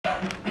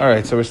All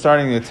right, so we're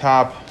starting the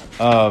top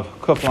of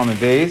Kuf Lamed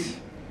Beis.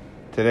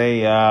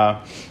 Today,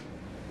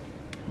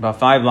 about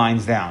 5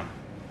 lines down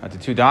at the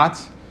 2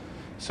 dots.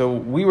 So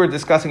we were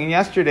discussing in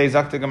yesterday's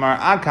Zakta Gemara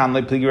Adkan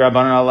lepligi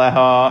Rabbanan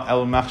Aleha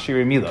el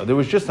Machshiri Mila. There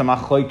was just a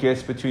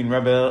machlokes between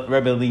Rebbe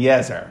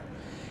Eliezer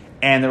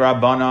and the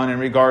Rabbanan in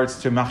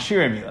regards to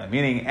Machshiri Mila,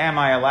 meaning, am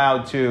I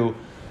allowed to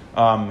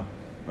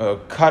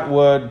cut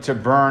wood, to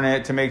burn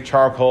it, to make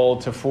charcoal,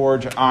 to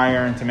forge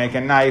iron, to make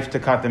a knife, to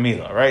cut the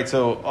Mila, right?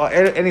 So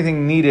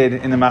anything needed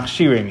in the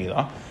Machshiri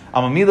Mila.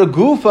 Mila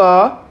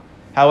Gufa,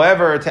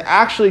 however, to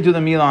actually do the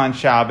Mila on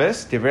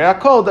Shabbos, Divrei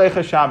HaKol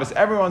Deicha Shabbos,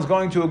 everyone's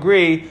going to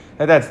agree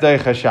that that's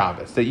Deicha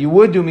Shabbos, that you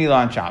would do Mila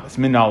on Shabbos.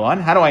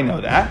 Minalan, how do I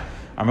know that?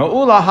 Amar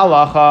Ula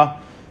Halacha.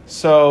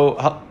 So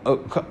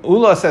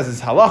Ula says it's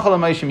Halacha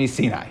L'Moshe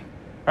Misinai.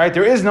 Right?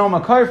 There is no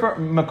makar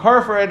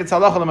for it, it's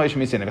Halacha L'Moshe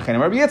Misinai.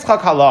 Rabbi Yitzchak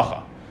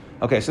Halacha.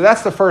 Okay, so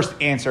that's the first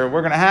answer.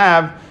 We're going to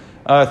have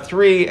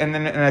 3 and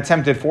then an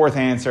attempted 4th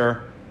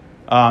answer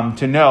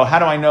to know. How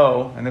do I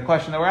know? And the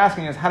question that we're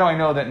asking is, how do I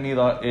know that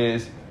Mila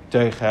is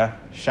Deicha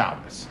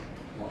Shabbos?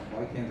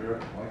 Why can't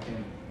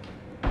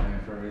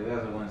for the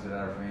other ones that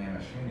are from Yom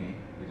Hashmini,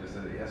 we just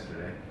said it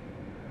yesterday.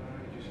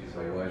 She's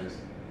like, why just,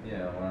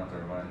 why not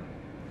everyone?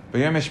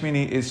 But Yom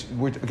Hashmini is,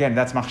 again,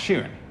 that's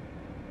Machshirin.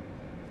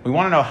 We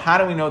want to know, how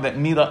do we know that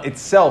Mila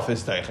itself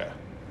is Deicha?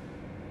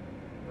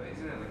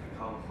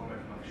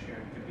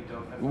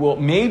 Well,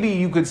 maybe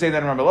you could say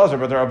that in Rabbi Elazar,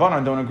 but the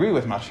Rabbanan don't agree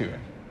with Machshirin.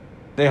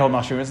 They hold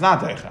Machshirin is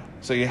not Deicha.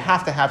 So you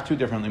have to have 2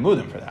 different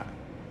limudim for that.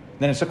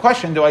 Then it's a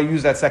question, do I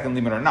use that second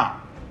limud or not?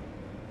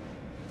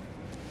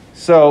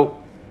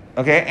 So,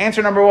 okay,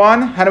 answer number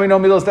 1, how do we know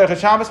Mila is Deicha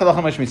Shabbos?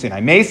 Halacha L'Moshe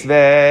Misinai.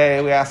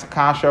 Meisveh, we ask a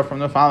kasha from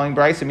the following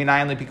brayso,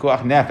 Minayin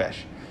L'Pikuach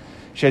Nefesh.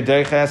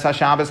 Shedeiches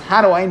HaShabbos.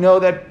 How do I know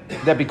that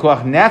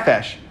Pikuach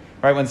Nefesh,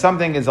 right, when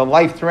something is a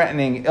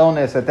life-threatening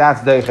illness,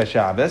 that's Deicha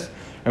Shabbos?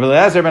 Rabbi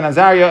Eliezer ben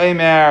Azariah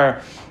Eimer,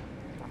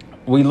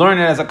 we learn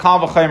it as a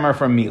kal v'chomer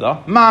from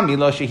Mila. Ma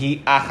Mila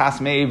shehi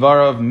achas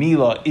me'ivarav.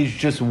 Mila is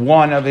just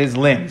one of his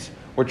limbs.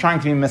 We're trying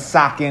to be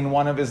mesakin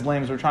one of his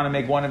limbs. We're trying to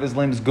make one of his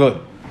limbs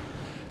good.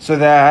 So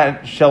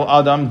that shel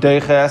adam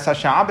deiches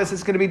haShabbos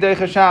is going to be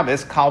deiches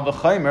Shabbos. Kal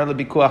v'chomer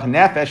lebikuach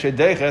nefesh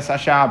deiches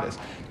haShabbos.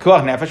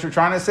 Kuach nefesh, we're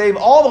trying to save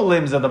all the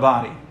limbs of the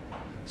body.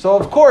 So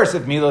of course,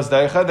 if Mila is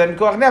deicha, then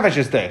kuach nefesh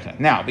is deicha.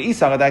 Now,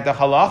 be'isar adaita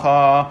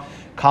halacha.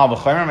 Kal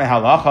v'chomer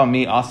mehalacha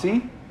mi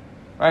asi.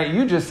 Right,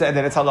 you just said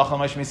that it's halacha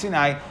L'Moshe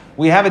Misinai.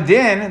 We have a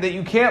din that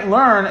you can't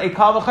learn a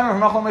kal v'chomer from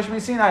halacha L'Moshe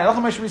Misinai. Halacha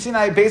L'Moshe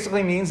Misinai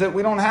basically means that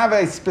we don't have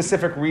a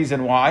specific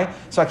reason why,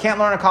 so I can't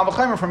learn a kal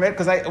v'chomer from it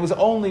because it was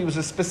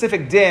a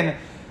specific din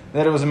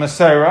that it was a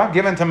Masorah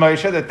given to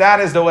Moshe that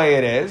is the way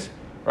it is.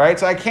 Right,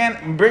 so I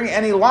can't bring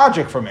any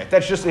logic from it.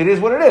 That's just, it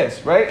is what it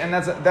is, right? And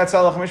that's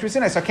halacha L'Moshe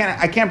Misinai. So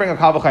I can't bring a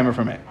kal v'chomer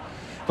from it.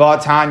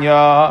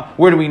 Tanya,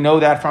 where do we know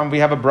that from? We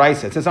have a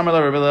brayso. It says, Amar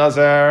Rabbi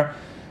Eliezer,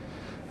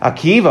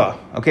 Akiva.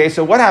 Okay,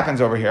 so what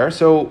happens over here?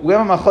 So we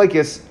have a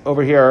machlokes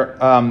over here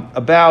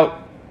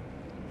about,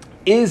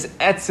 is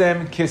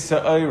etzem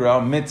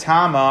kisa'ira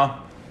mitama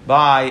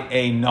by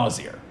a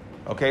nazir?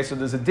 Okay, so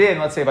there's a din,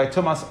 let's say by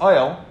tumas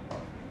oil,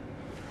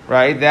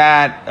 right,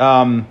 that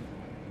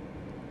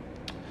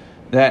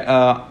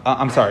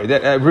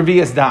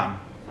revius dam.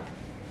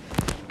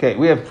 Okay,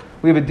 we have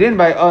a din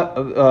by,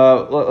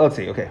 let's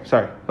see, okay,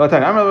 sorry.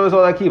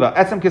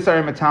 Etzem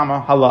kisari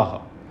matama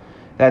halacha.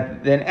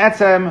 That in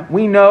etzem,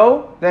 we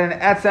know that in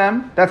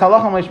etzem, that's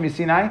halacha L'Moshe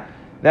Misinai,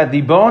 that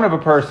the bone of a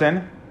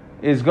person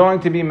is going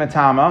to be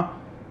matama.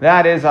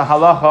 That is a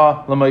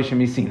halacha L'Moshe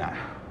Misinai.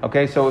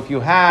 Okay, so if you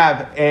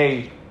have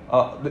a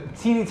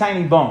teeny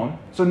tiny bone,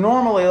 so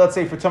normally, let's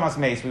say for Tumas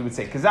Mace, we would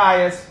say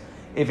kazayas.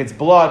 If it's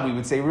blood, we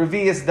would say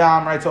revius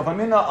dam, right? So if I'm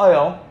in the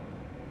oil,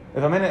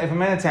 if I'm in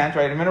a tent,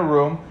 right, I'm in a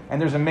room,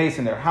 and there's a mace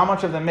in there, how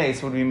much of the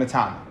mace would be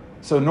matama?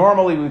 So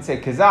normally we would say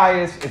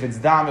kazayas. If it's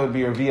dam, it would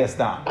be revius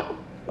dam.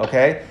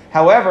 Okay.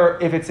 However,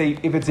 if it's a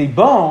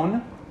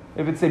bone,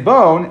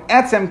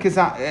 etzem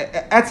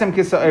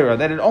kisa'ira,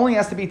 that it only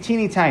has to be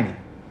teeny tiny.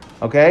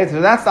 Okay,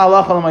 so that's the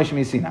halacha L'Moshe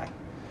Misinai.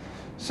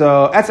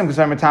 So etzem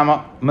kisa'ira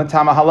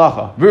matama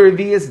halacha.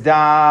 Revius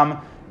dam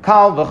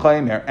kal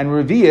v'chomer, and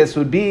revius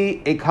would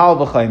be a kal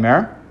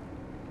v'chomer.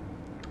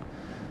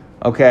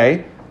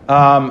 Okay.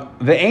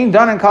 Ve'ein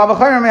dan and kal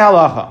v'chomer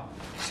mehalacha.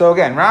 So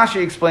again,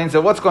 Rashi explains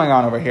that what's going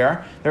on over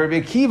here. That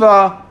Rabbi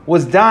Akiva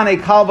was dan a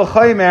kal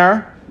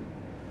v'chomer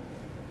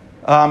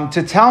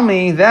to tell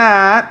me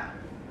that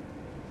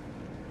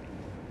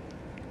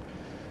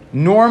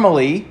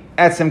normally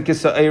etzem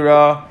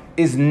kisa'ira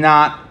is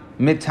not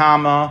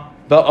mitama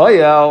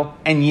ba'oyel,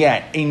 and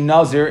yet a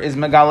nazir is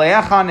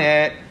megaleach on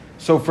it.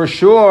 So for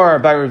sure,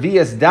 by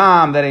revius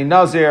dam, that a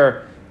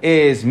nazir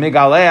is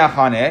megaleach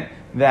on it,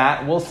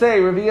 that we'll say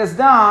revius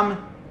dam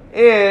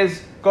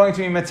is going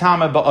to be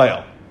mitama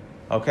ba'oil.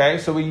 Okay,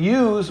 so we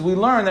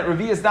learn that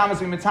revius dam is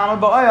going to be mitama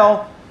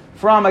ba'oil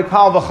from a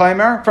kal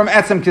v'chomer, from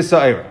etzem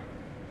kisa'ira.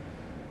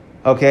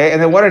 Okay,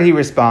 and then what did he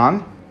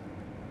respond?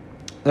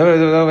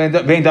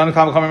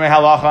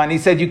 And he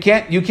said, you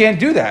can't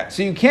do that.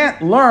 So you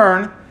can't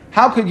learn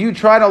How could you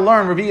try to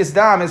learn Revi'as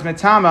Dam is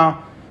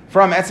Metama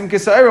from Etzem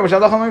Kisa'ira, which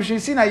Allah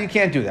Shisina? You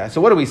can't do that.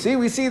 So what do we see?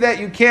 We see that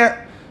you can't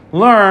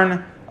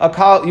learn a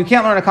Kal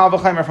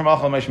V'chaimer from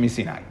Achal Moshe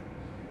Sinai.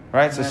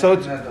 Right? That's the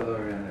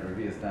Lord in the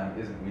Revi'as Dam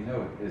isn't. We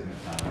know it is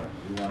Metama.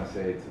 We want to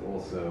say it's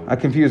also. I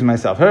confused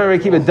myself.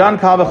 Rekiva Dan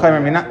Kal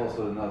V'chaimer.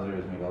 Also, the Nazir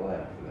is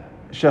Megalech for that.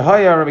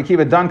 Shahaya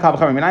Rekiva Dan Kal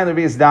V'chaimer. Minay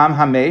Revi'as Dam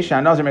Hamesh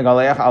and Nazir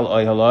Megalech Al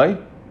Oy Haloi.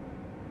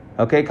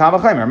 Okay, Kal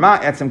V'chaimer. Ma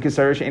Etzem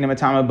Kisa'ira she'ina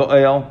Metama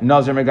Ba'oil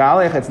Nazir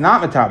Megalech. It's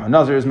not Metama.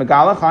 Nazir is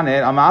Megalech on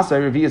it. Amasa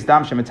Revi'as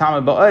Dam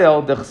she'Metama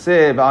Ba'oil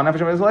Dechsiv Al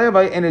Nefesh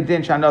Megalech in a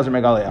din Shan Nazir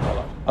Megalech.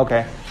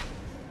 Okay.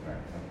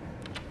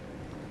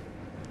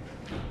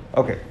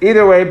 Okay.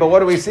 Either way, but what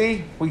do we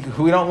see? We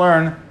don't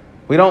learn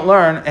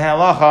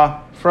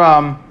halacha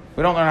from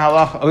a Kal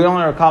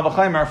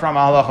V'chaimer from a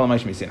halacha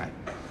l'Moshe Sinai.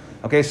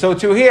 Okay. So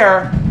to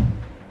here,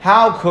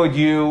 how could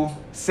you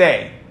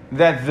say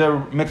that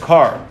the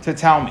Mikar to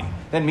tell me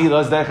that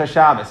Milah is Deicha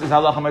Shabbos is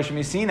halacha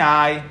Moshe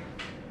Sinai?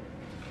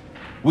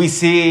 We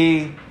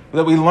see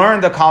that we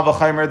learned the Kal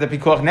V'chaimer, the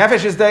Pikuach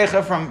Nefesh is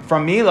Deicha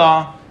from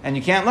Milah, and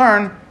you can't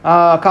learn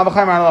Kal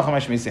V'chaimer halacha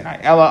Moshe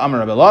Sinai. Ella Amar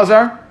Rabbi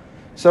Elazar.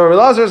 So Rabbi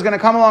Elazar is going to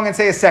come along and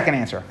say a second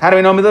answer. How do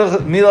we know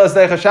Milah is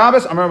Deicha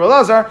Shabbos? Amar Rabbi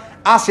Elazar,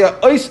 Asya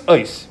Ois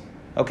Ois.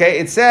 Okay,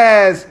 it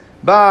says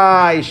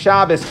by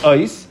Shabbos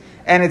Ois,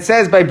 and it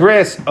says by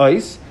Bris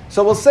Ois.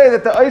 So we'll say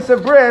that the Ois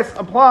of Bris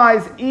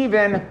applies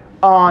even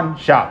on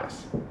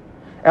Shabbos.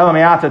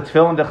 Elamayata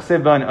Tefillin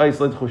Dechsiv and Ois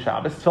Lidchu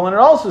Shabbos. Tefillin it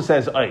also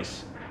says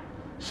Ois.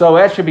 So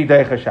that should be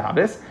Deicha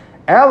Shabbos.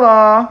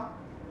 Ella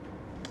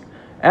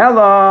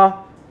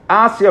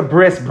Asya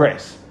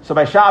Bris. So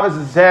by Shabbos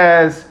it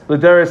says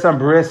L'deresam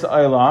Bris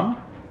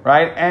Olam,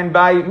 right? And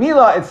by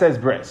Milah it says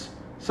Bris.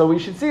 So we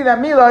should see that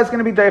Milah is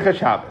going to be Deicha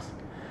Shabbos.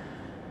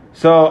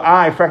 So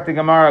Frekti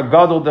Gemara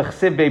Gadol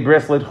Dechsiv Be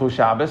Bris Lidchu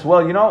Shabbos.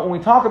 Well, when we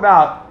talk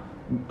about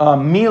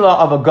Milah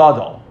of a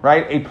Gadol,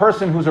 right? A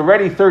person who's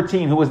already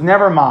 13, who was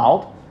never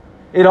mild,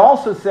 it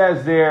also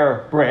says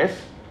there Bris,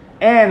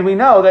 and we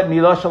know that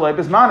Milah Shalei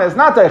Bismana is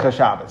not Deicha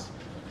Shabbos.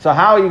 So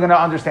how are you going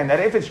to understand that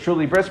if it's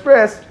truly Bris?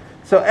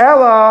 So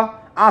Ella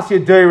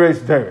Asya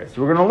Deiris.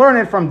 We're going to learn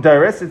it from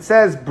Deiris. It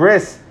says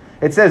Bris.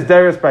 It says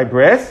Deiris by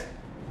Bris.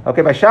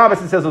 Okay, by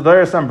Shabbos it says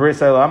Deiris on Bris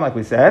Elam, like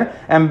we said.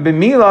 And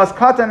B'milas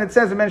Katan it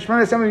says Ben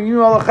Shemona Shem Yu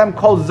Alachem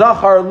Kol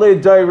Zachar Li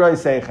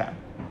Deiris Seichem.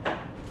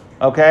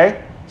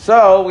 Okay,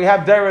 so we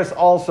have Deiris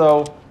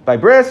also by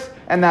Bris,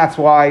 and that's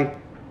why.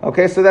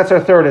 Okay, so that's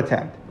our third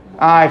attempt.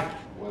 Why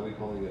are we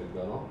calling it a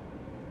Gadol?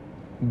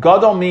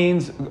 Gadol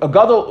means a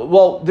Gadol.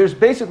 Well, there's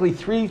basically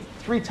three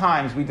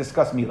times we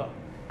discuss Milah.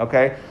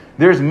 Okay.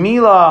 There's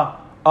Milah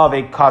of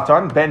a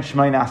Katan, Ben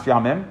Shmeinas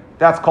Yamim.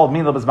 That's called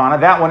Milah B'zmana.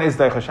 That one is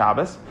Deicha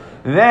Shabbos.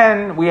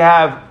 Then we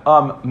have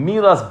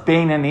Milah's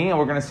Beinani, and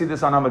we're going to see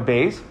this on Amud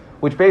Beis,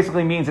 which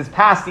basically means it's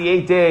past the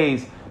 8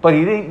 days, but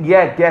he didn't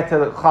yet get to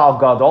the Klal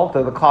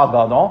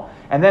Gadol.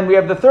 And then we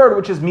have the third,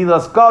 which is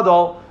Milah's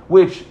Gadol,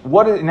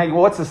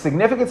 what's the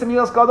significance of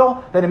Milah's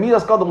Gadol? That a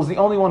Milah's Gadol was the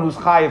only one who's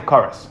Chayiv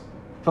Karas.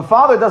 If a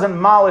father doesn't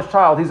mal his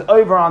child, he's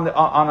over on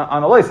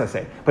a leis, I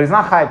say, but he's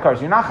not chayiv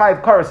karas. You're not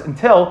chayiv karas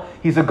until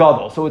he's a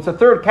gadol. So it's a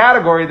third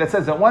category that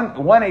says that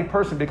when a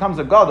person becomes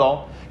a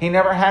gadol, he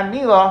never had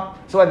milah.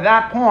 So at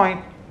that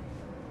point,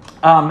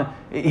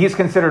 he's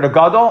considered a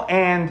gadol,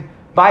 and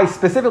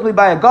specifically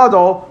by a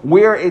gadol,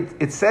 where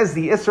it says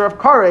the isser of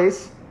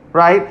kares,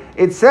 right?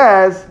 It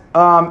says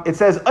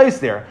ois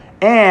there,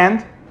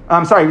 and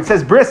it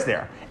says bris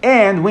there.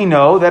 And we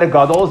know that a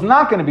gadol is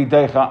not going to be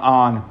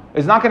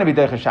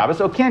deicha Shabbos,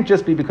 so it can't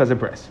just be because of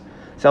bris.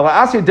 So I'll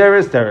ask you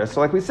deris. So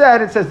like we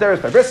said, it says deris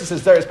by bris, it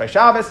says deris by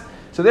Shabbos.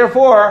 So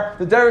therefore,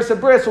 the deris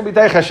of bris will be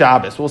deicha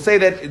Shabbos. We'll say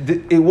that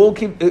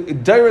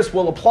deris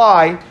will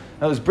apply.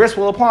 Bris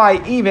will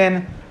apply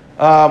even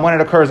when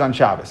it occurs on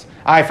Shabbos.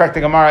 Frekti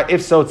Gemara.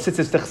 If so,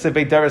 tzitzis dechsiv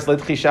be deris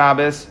lidchi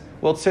Shabbos.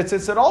 Well,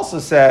 tzitzis it also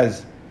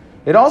says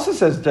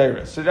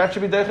deris. So that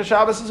should be deicha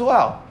Shabbos as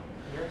well.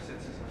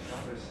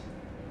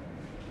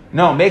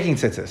 No, making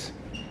tzitzis.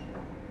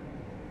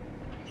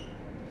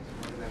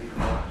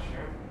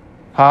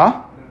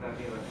 Huh? Wouldn't that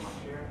be like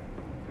Machshir?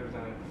 Could have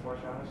done it before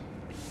Shabbos?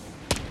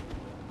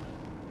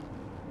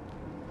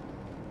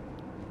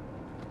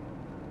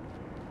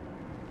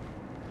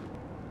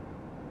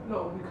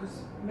 No,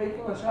 because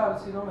making a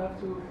Shabbos, you don't have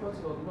to, first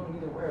of all, you don't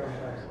need to wear a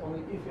Shabbos. Only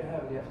if you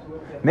have it, you have to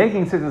wear it.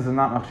 Making tzitzis is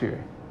not machshir.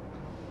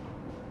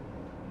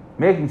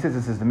 Making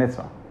tzitzis is the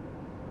mitzvah.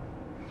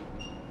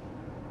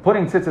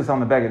 Putting tzitzis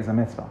on the beged is a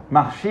mitzvah.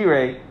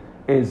 Machshire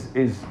is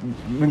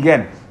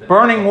again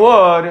burning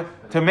wood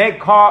to make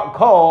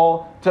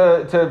coal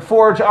to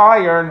forge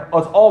iron.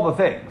 It's all the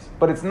things,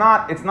 but it's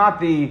not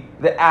the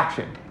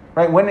action,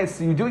 right? When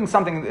you're doing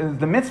something,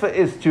 the mitzvah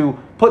is to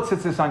put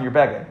tzitzis on your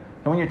beged.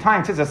 And when you're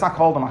tying tzitzis, it's not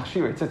called a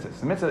machshire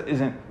tzitzis. The mitzvah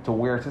isn't to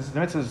wear tzitzis. The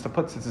mitzvah is to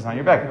put tzitzis on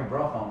your beged. You make a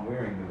bracha on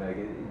wearing the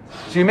beged.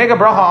 So you make a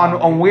bracha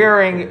on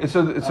wearing. So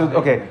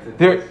okay.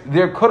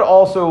 There could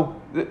also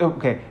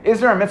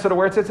Is there a mitzvah to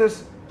wear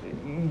tzitzis?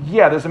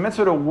 Yeah, there's a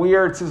mitzvah to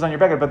wear tzitzis on your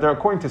beged, but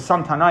according to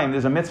some Tanaim,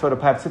 there's a mitzvah to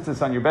have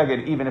tzitzis on your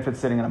beged even if it's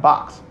sitting in a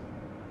box.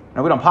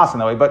 Now we don't pass in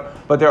that way,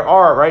 but there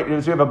are, right?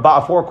 If you have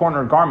a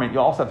four-cornered garment, you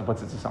also have to put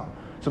tzitzis on.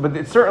 So, but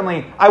it's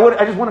certainly, I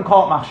just wouldn't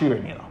call it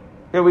machshir mila.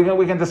 Okay,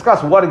 we can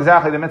discuss what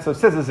exactly the mitzvah of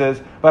tzitzis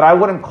is, but I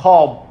wouldn't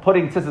call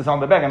putting tzitzis on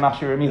the beg a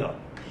machshir mila.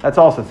 That's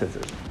also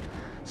tzitzis.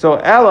 So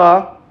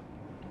Ella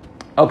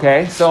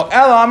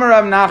Amar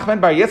Rav Nachman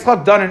bar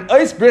Yitzchak done an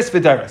ois bris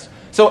v'daris.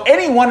 So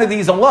any one of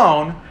these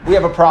alone, we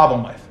have a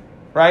problem with,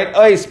 right?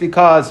 Ois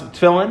because of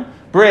tefillin,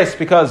 bris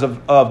because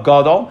of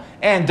gadol,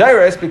 and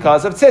daris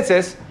because of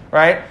tzitzis,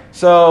 right?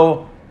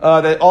 So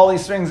that all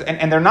these things,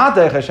 and they're not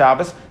deicha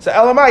Shabbos. So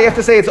Elamai, you have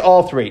to say it's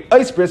all three.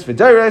 Ois bris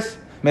v'daris,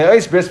 may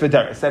ois bris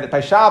v'daris. That by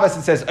Shabbos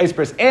it says ois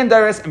bris and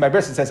daris, and by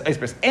bris it says ois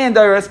bris and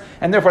daris,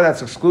 and therefore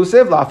that's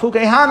exclusive.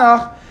 La'afukei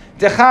hanach.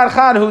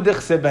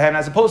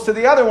 As opposed to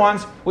the other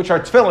ones, which are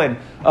tefillin,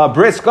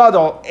 bris,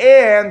 gadol,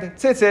 and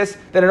tzitzis,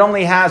 that it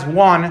only has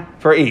one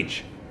for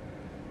each.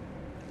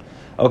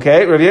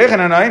 Okay, Rav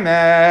Yochanan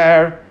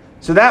Omer.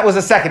 So that was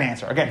the second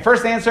answer. Again,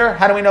 first answer,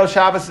 how do we know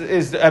Shabbos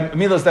is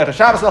Milos Deicha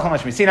Shabbos Lacham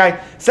Mashmi Sinai?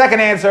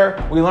 Second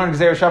answer, we learned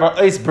Gzeir Shabbos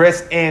Ois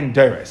Bris and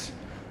Deiris.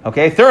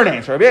 Okay, third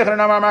answer, Rav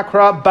Yochanan Amar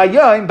Makra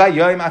Bayom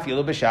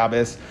Afilu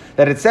b'Shabbos.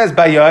 That it says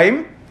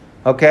Bayom.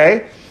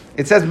 Okay,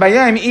 it says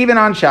Bayom even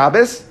on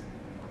Shabbos.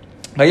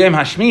 Bayom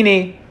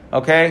Hashmini,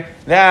 okay,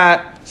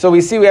 so we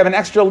see we have an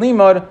extra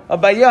limud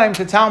of Bayom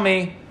to tell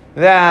me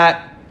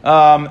that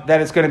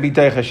it's going to be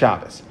Deicha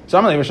Shabbos. So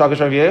I'm going to Rav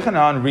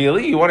Yochanan,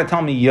 really? You want to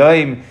tell me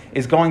Yom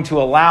is going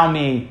to allow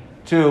me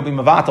to be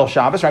Mavatal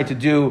Shabbos, right, to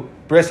do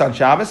bris on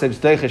Shabbos, it's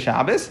Deicha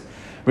Shabbos?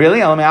 Really?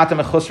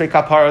 Mechusrei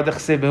kapara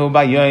dechsibehu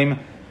Bayom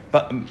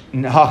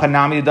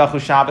hachanami dachu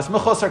Shabbos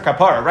mechusar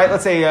kapara, right?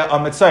 Let's say a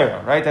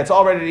mitzvah, right? That's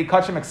already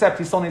kachim, except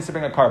he still needs to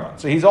bring a carbon.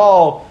 So he's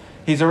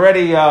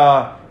already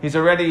gone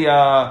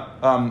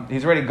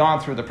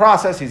through the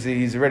process.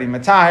 He's already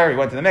matahir. He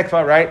went to the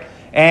mikvah, right?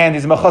 And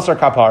he's mechusar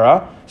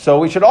kapara. So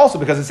we should also,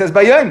 because it says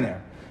bayom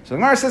there. So the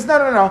Gemara says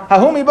no.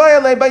 Hahumi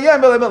bayale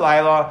bayom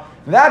b'layla.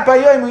 That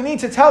bayom we need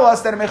to tell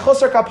us that a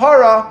mechusar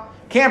kapara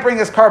can't bring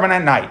his carbon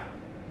at night.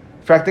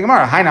 In fact, the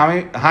Gemara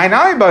hainami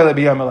bayale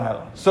bayom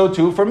b'layla. So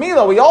too for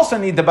Mila we also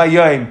need the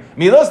bayom.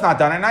 Mila's not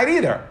done at night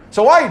either.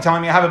 So why are you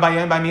telling me I have a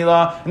bayom by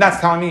Mila and that's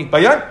telling me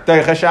bayom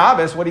deicha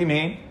Shabbos? What do you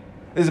mean?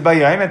 This is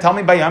Bayayim, and tell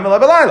me Bayayim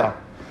B'Layla.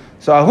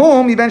 So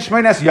Ahum, Ben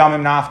Shmoinas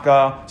Yamim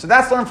Nafka. So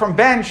that's learned from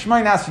Ben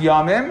Shmoinas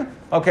Yamim.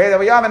 Okay, that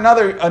we have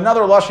another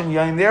Lashon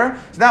Yamim there.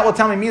 So that will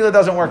tell me Mila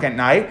doesn't work at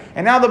night.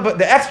 And now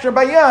the extra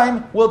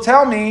Bayayim will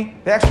tell me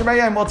that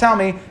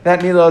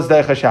Mila is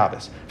Deicha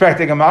Shabbos. In fact,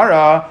 the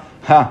Gemara,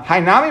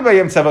 Hainami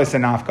Bayayim Tzavos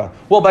Nafka.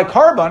 Well, by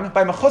Karban,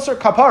 by Mechusar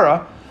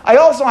Kapara, I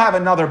also have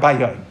another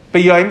Bayayim.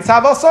 Bayayim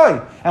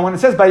Tzavasoi. And when it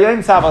says Bayayim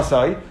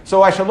Tzavasoi,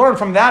 so I should learn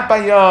from that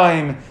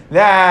Bayayim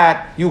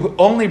that you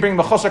only bring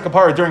Mechusar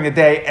Kapara during the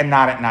day and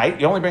not at night.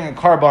 You only bring a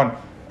carbon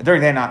during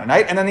the day and not at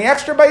night. And then the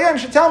extra Bayayim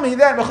should tell me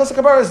that Mechusar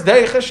Kapara is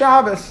Deicha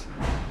Shabbos.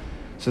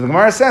 So the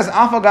Gemara says,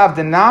 Afagav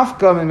denafka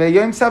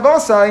Bayayim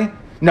Tzavasoi.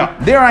 No,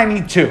 there I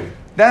need two.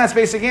 Then that's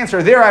basic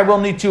answer. There I will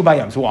need two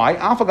Bayayims. Why?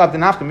 Afagav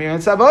denafka Bayayim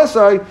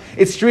Tzavasoi.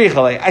 It's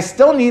Strichale. I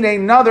still need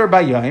another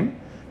Bayayim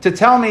to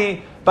tell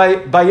me by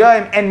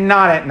Bayayim and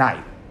not at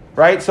night.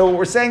 Right? So what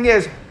we're saying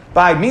is,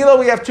 by Mila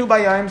we have two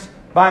Bayayims,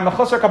 by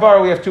Mechusar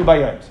Kapara we have two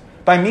Bayayims.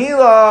 By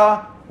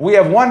Mila, we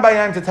have one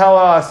Bayayim to tell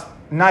us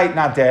night,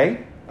 not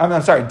day.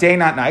 I'm sorry, day,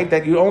 not night,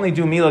 that you only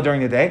do Mila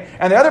during the day.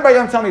 And the other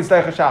Bayayim tell me it's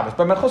Deicha Shabbos.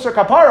 By Mechusar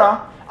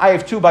Kapara, I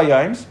have two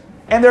Bayayims,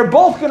 and they're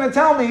both going to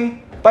tell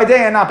me by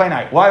day and not by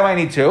night. Why do I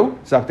need two?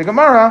 Zakti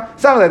Gemara,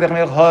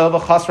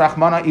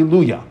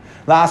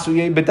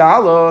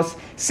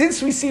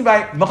 since we see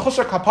by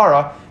Mechusar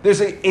Kapara,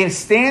 there's a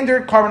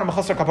standard carbon of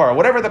Mechusar Kapara,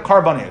 whatever the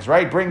carbon is,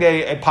 right? Bring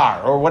a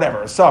par or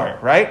whatever, a sar,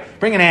 right?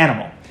 Bring an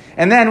animal.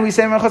 And then we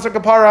say in Mechusar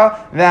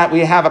Kapara that we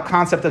have a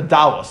concept of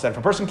dalos, that if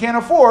a person can't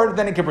afford,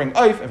 then he can bring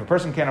oif. If a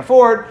person can't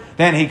afford,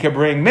 then he can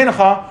bring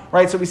mincha,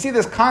 right? So we see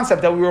this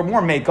concept that we were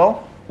more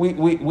makel.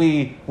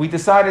 We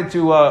decided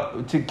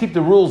to keep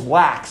the rules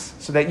lax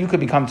so that you could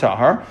become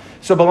tahar.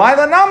 So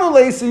Balayla Namu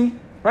Lacey.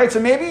 Right,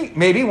 so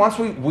maybe once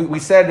we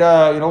said,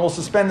 we'll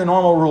suspend the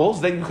normal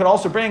rules, that you could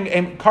also bring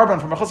a carbon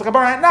from a Mechusar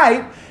Kapara at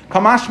night.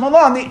 Kamash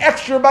Malon, the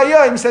extra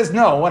Bayayim says,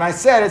 no, when I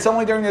said it's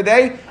only during the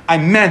day, I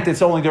meant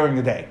it's only during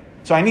the day.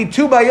 So I need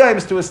two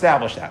Bayayims to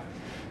establish that.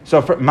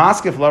 So for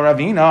Maskif La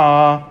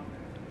Ravina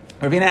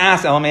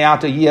asked,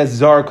 Elamayata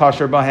Yezar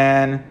Kasher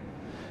Bahen.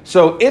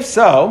 So if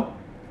so,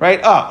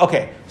 right,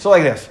 okay, so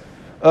like this.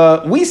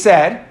 We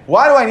said,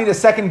 why do I need a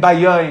second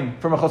Bayayim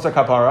from a Mechusar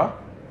Kapara?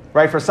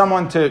 Right, for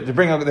someone to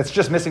bring that's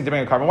just missing to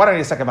bring a carbon. Why do I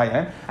need a second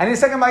Bayayim? I need a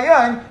second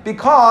Bayayim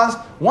because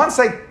once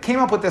I came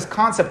up with this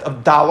concept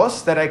of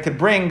dalos, that I could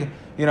bring,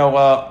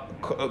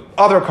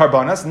 other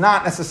carbonas,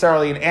 not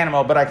necessarily an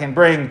animal, but I can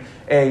bring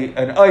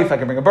an oif, I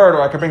can bring a bird,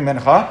 or I can bring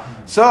mincha.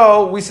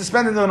 So we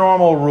suspended the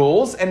normal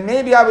rules, and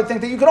maybe I would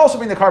think that you could also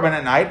bring the carbon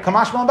at night.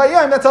 Kamash Malon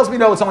Bayayim, that tells me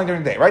no, it's only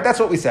during the day, right? That's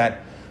what we said.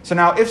 So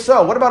now, if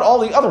so, what about all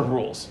the other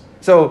rules?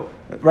 So,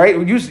 right,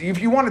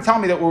 if you want to tell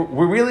me that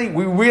we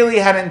really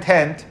had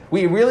intent,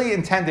 we really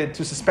intended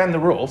to suspend the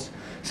rules,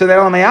 so that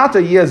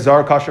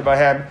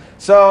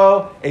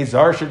so a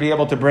zar should be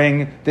able to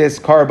bring this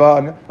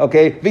carbon,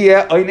 okay,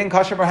 via einin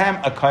kasher b'hem,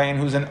 a kain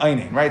who's an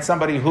einin, right?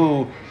 Somebody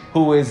who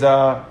is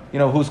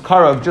whose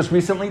karav just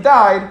recently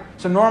died.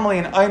 So normally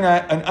an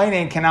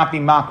einin cannot be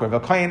makriv. A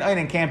kain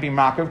einin can't be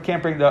makriv,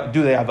 can't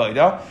do the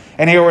avodah.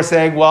 And here we're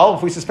saying, well,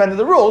 if we suspended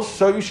the rules,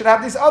 so you should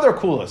have these other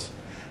kulas.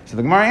 So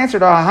the Gemara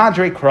answered,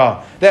 Ahadre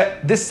Kra,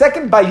 that this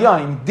second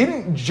bayaim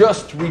didn't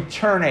just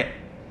return it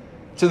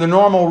to the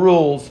normal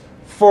rules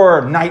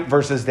for night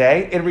versus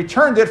day. It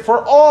returned it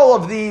for all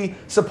of the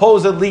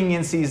supposed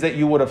leniencies that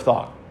you would have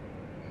thought.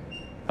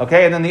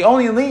 Okay, and then the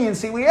only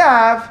leniency we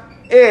have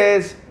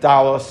is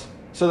dalos.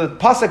 So the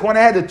pasuk went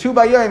ahead, the two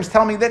bayayims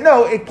tell me that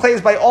no, it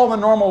plays by all the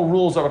normal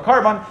rules of a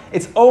carbon.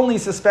 It's only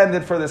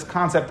suspended for this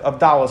concept of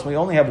dalos. We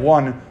only have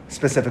one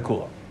specific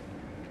kula.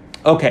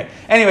 Okay,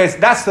 anyways,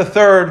 that's the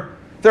third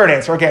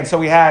answer. Again, so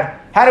we had,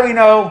 how do we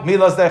know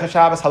milas deicha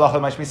Shabbos halacha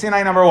mashmi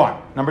Sinai? Number 1.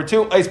 Number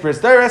 2, eis bris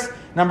deris.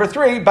 Number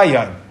 3,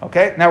 bayayim.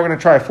 Okay, now we're going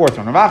to try a fourth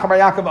one. Rav Acha bar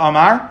Yaakov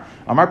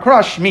Amar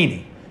Kra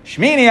Shmini.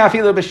 Shmini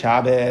afilu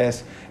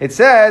b'Shabbos. It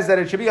says that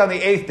it should be on the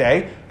 8th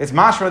day. It's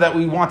mashma that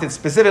we wanted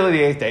specifically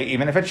the 8th day,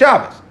 even if it's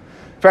Shabbos.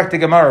 Fact the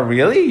Gemara,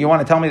 really? You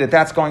want to tell me that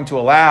that's going to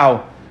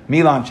allow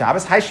Mila on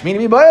Shabbos? Hi Shmini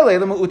mi ba'alei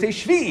l'mu'utei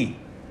shvi'i.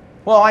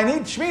 Well, I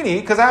need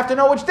Shmini because I have to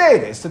know which day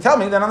it is to tell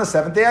me that on the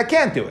 7th day I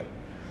can't do it.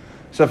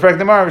 So for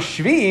Gemara,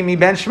 Shvi'i mi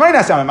ben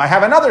shmeinas yamim. I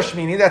have another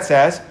Shmini that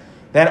says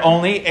that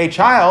only a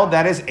child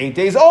that is 8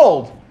 days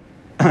old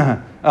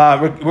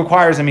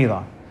requires a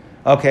Mila.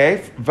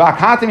 Okay,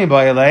 v'akati mi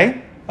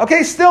ba'alei.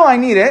 Okay, still I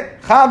need it.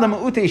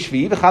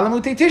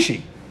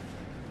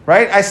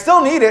 Right? I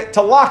still need it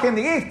to lock in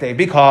the 8th day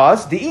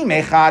because the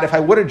imechad, if I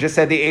would have just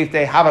said the 8th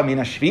day, hava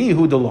mina shvi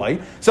hu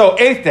deloi. So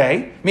 8th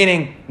day,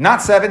 meaning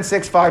not 7,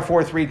 6, 5,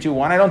 4, 3, 2,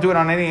 1. I don't do it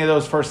on any of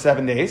those first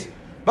 7 days.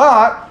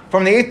 But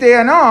from the 8th day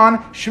and on,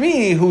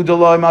 shvi hu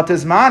deloi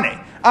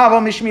matizmane. Avo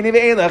mishmini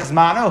ve'elech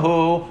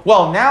zmanahu.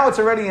 Well, now it's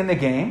already in the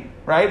game.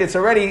 Right? It's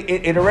already,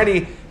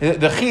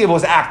 the chiyuv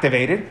was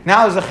activated.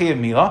 Now there's a chiyuv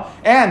mila.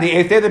 And the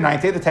 8th day, the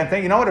 9th day, the 10th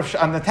day. You know what? If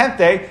on the 10th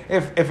day,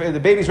 if the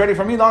baby's ready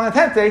for mila on the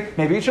 10th day,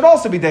 maybe it should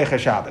also be deicha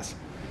Shabbos.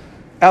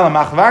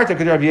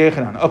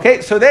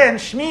 Okay, so then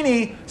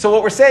Shmini, so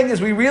what we're saying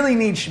is we really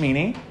need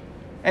Shmini.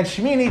 And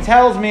Shmini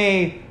tells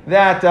me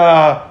that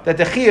the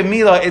chiyuv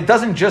mila, it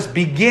doesn't just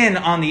begin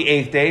on the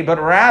 8th day, but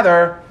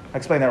rather, I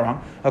explained that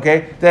wrong.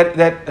 Okay,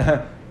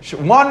 that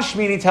one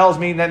Shmini tells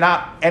me that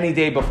not any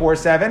day before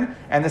 7,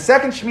 and the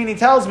second Shmini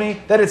tells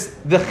me that it's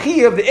the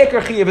chiyuv, the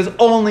ikar chiyuv is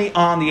only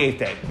on the 8th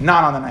day,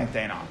 not on the 9th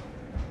day and on.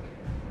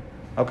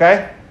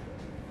 Okay?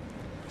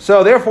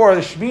 So therefore,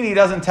 the Shmini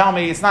doesn't tell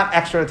me, it's not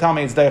extra to tell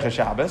me it's deicha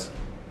Shabbos.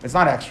 It's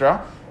not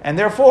extra. And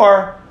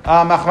therefore,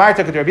 Machvar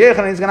took it to Rabbi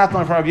Yechanan, he's going to have to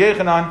learn from Rabbi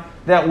Yechanan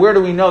that where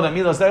do we know that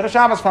milas deicha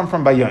Shabbos from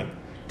Bayon.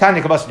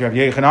 Tanya Kabas to Rabbi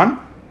Yechanan,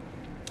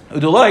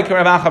 Uduloi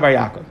Rav Acha bar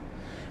Yaakov.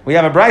 We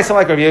have a brayso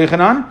like Rav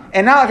Yechanan,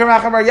 and not like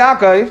Rav Acha bar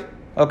Yaakov,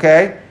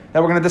 okay,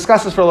 that we're going to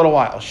discuss this for a little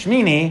while.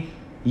 Shmini,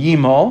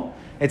 Yimol,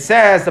 it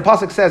says, the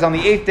pasuk says, on the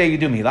 8th day you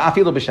do Mila,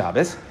 Afilu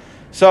b'Shabbos.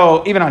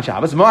 So, even on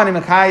Shabbos, now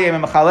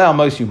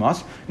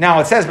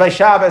it says by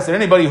Shabbos that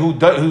anybody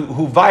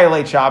who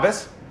violates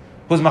Shabbos,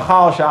 who's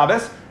Machal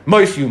Shabbos,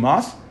 Mos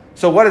Yumas.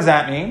 So what does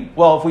that mean?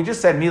 Well, if we just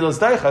said Mila's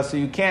Deicha, so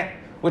you can't,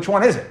 which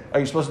one is it? Are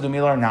you supposed to do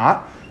Mila or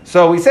not?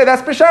 So we say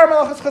that's B'Shar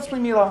Melachas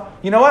Chatzmi Mila.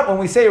 You know what? When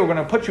we say we're going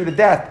to put you to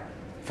death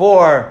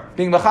for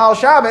being Machal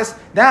Shabbos,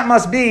 that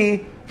must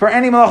be for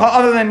any Malacha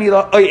other than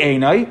Mila,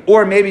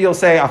 or maybe you'll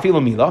say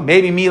Afilu Mila,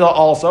 maybe Mila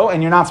also,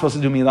 and you're not supposed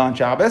to do Mila on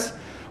Shabbos.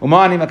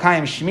 Umani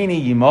Makayim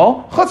Shmini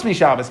Yimol Chutzmi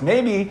Shabbos.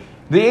 Maybe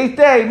the 8th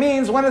day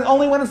means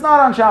only when it's not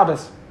on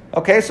Shabbos.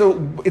 Okay,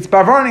 so it's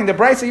bavarning. The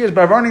brayso here is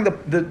bavarning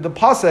the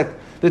pasuk,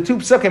 the two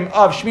psukim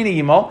of Shmini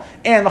Yimol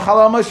and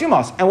L'chalal Mos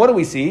Yumas. And what do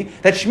we see?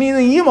 That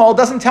Shmini Yimol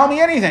doesn't tell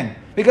me anything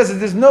because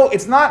it's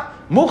not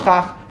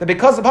muchach that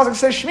because the pasuk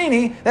says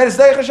Shmini that it's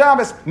deicha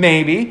Shabbos.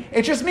 Maybe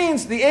it just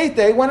means the 8th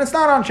day when it's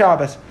not on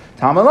Shabbos.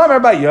 Talmud Lamer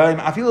Bayoim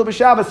Afilu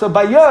b'Shabbos. So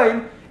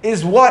Bayoim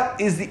is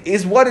what is the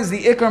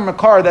Ikar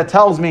Makar that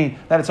tells me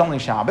that it's only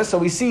Shabbos. So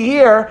we see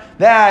here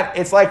that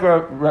it's like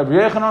Rav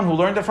Yechanan who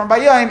learned it from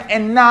Bayoim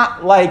and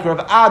not like Rav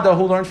Ada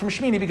who learned from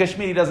Shmini because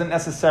Shmini doesn't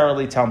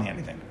necessarily tell me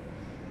anything.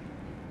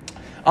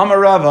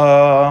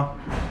 Amarava.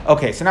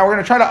 Okay, so now we're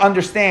going to try to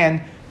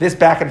understand this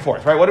back and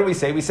forth, right? What did we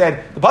say? We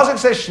said the pasuk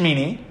says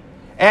Shmini,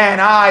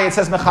 and it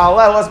says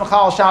Mechalel,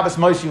 Mechal Shabbos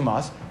Mos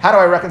Yumas. How do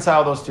I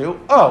reconcile those two?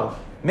 Oh,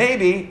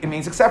 maybe it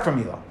means except for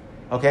Mila,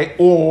 okay,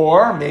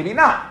 or maybe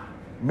not.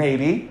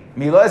 Maybe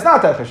Mila is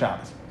not Deicha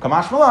Shabbos.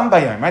 Kamash Malan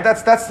Bayom, right?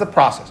 That's the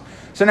process.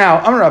 So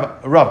now,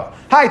 Rava.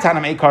 Hi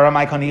Tanam Eikara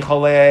Maikani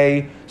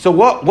Chole. So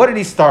what did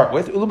he start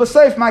with?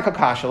 Ulubasayf Maika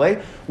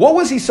Kashale. What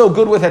was he so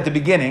good with at the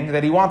beginning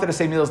that he wanted to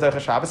say Mila's Deicha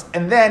Shabbos,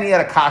 and then he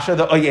had a kasha,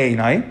 the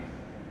Oyeinai,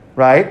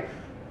 right?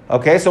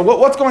 Okay, so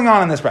what's going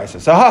on in this brayso?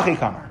 So Hachi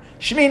Kamar.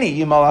 Shmini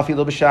yimal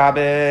afilu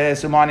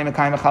b'Shabbos umani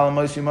mekayim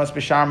echalamos yumos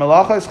b'shar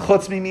malachos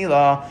chutz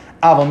mimila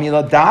aval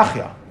mila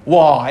dachya.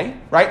 Why?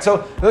 Right? So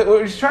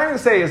what he's trying to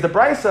say is the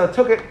Brisa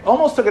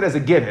almost took it as a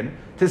given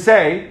to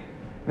say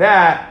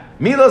that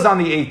Mila's on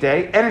the 8th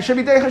day, and it should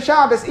be Deicha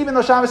Shabbos, even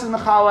though Shabbos is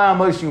Mechala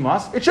Mos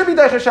Yumas. It should be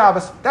Deicha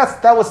Shabbos.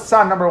 That was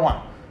Tzad number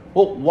 1.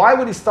 Well, why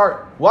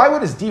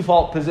would his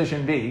default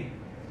position be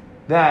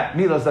that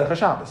Mila's Deicha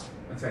Shabbos?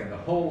 I'm saying the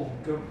whole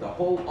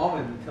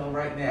Amid until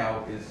right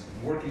now is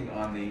working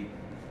on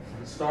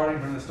starting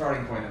from the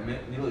starting point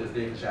that Mila is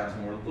Deicha Shabbos,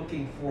 and we're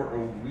looking for a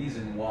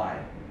reason why.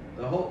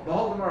 The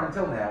whole Gemara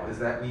until now is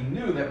that we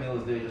knew that Mila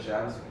is Deicha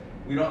Shabbos.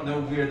 We don't know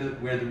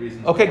where the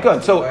reason. Okay,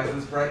 good. So why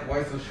is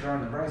this Shar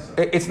on the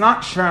Brisa? It's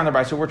not Shar on the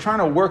Brisa. We're trying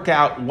to work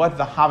out what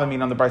the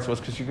Havamim on the Brisa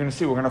was, because you're going to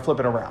see we're going to flip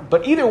it around.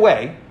 But either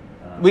way,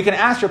 we can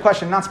ask your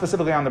question not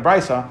specifically on the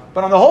Brisa,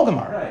 but on the whole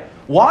Gemara. Right.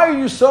 Why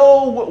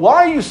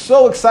are you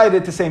so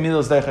excited to say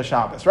Milas Deicha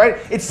Shabbos? Right?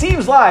 It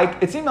seemed like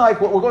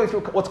we're going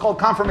through what's called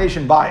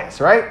confirmation bias.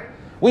 Right?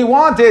 We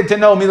wanted to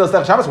know Milas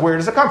Deicha Shabbos. Where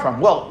does it come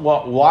from? Well,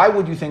 why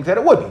would you think that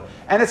it would be?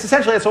 And it's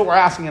essentially that's what we're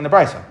asking in the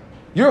Brisa.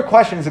 Your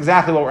question is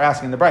exactly what we're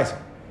asking in the Brisa.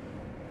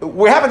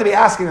 We happen to be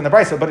asking in the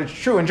Brisa, but it's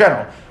true in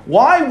general.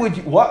 Why would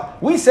you?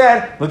 What we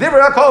said? Wait.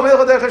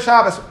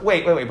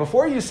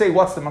 Before you say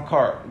what's the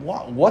makar,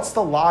 what's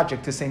the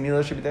logic to say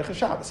Milah should be Deicha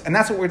Shabbos? And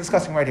that's what we're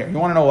discussing right here. You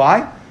want to know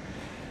why?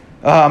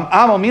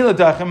 Amal Milah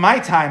Deicha, my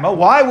time.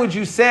 Why would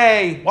you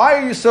say? Why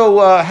are you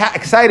so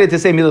excited to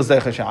say Milah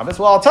Deicha Shabbos?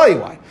 Well, I'll tell you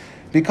why.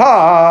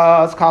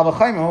 Because Kal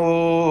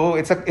V'Chaimer,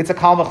 it's a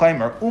Kal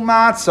V'Chaimer.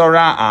 Umat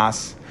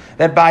Tzora'as,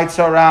 that by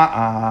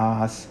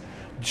Tzora'as,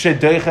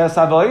 Shedeiches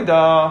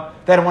Avoida,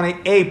 that when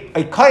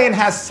a Kohen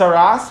has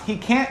Tzaras, he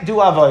can't do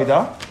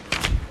Avoida.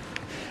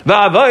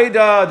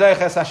 V'Avoida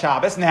Deiches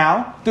HaShabbos.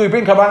 Now, do we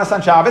bring Karbanos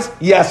on Shabbos?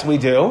 Yes, we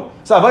do.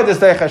 So Avoida is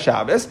Deiches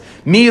Shabbos.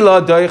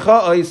 Mila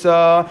Deicha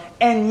Oisa,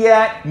 and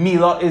yet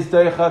Mila is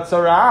Deicha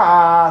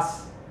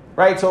Tzaras.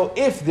 Right? So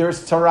if there's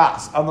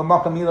Tzaras on the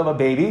Makkah Mila of a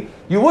baby,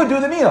 you would do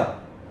the Mila.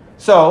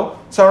 So,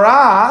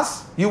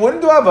 Tzaras, you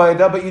wouldn't do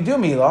Avoida, but you do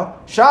Mila.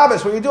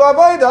 Shabbos, where you do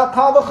Avoida,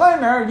 Kal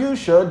V'Chaimer, you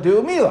should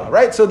do Mila,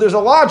 right? So there's a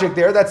logic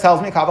there that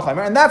tells me Kal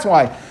V'Chaimer, and that's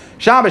why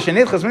Shabbos,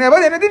 Shenitchas,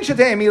 Avoida, and I didn't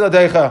shetei Mila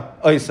Deicha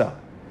Oisa.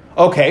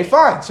 Okay,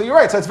 fine. So you're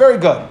right. So it's very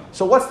good.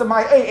 So what's the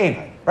my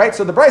Einai, right?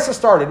 So the Brisa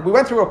started, we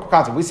went through a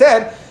concept. We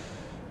said,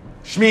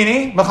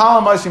 Shmini,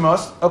 Mechal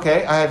Mosimos,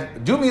 okay, I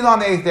have do Mila on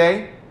the 8th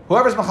day,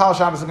 whoever's Mechal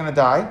Shabbos is going to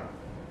die.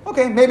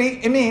 Okay, maybe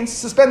it means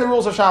suspend the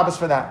rules of Shabbos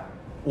for that.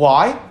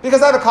 Why?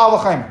 Because I have a Kal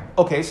V'Chaimer.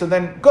 Okay, so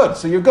then good.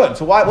 So you're good.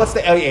 So what's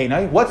the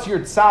Einai? What's your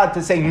tzad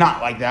to say not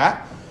like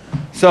that?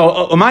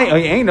 So my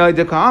Einai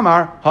de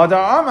Kamar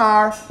Hadar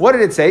Amar. What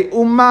did it say?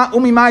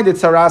 Umimai de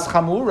Tzaras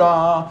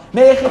Chamura.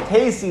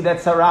 Meichetesi that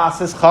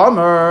Tzaras is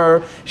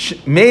Chamer.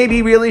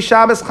 Maybe really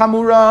Shabbos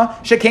Chamura.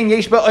 Sheken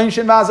Yeshba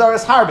Einshin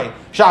Vazaris Harbe.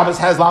 Shabbos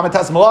has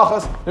Lamitas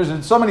Malachas.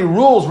 There's so many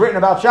rules written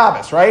about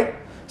Shabbos, right?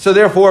 So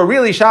therefore,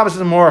 really, Shabbos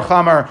is more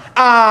chamer.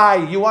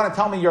 You want to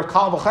tell me you're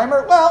Kal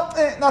V'Chaimer? Well,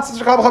 not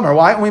such a Kal V'Chaimer.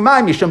 Why?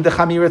 Mishum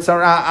dechamir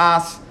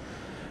tzaraas.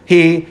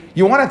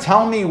 You want to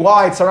tell me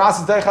why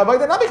tzaras is deicha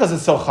avoda? Not because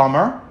it's so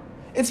chamer.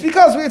 It's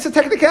because it's a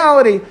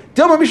technicality.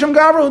 Dilma mishum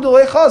gavru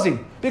delei chazi.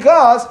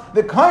 Because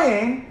the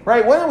kohen,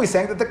 right? When are we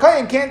saying that the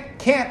kohen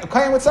can't a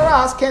kohen with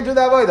tzaras can't do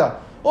the avoda?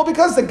 Well,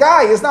 because the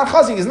guy is not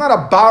chazi, he's not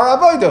a bar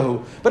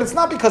avodahu. But it's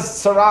not because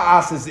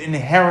tzaraas is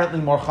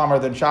inherently more chamer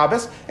than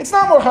Shabbos. It's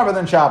not more chamer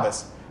than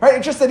Shabbos. Right?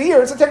 It's just that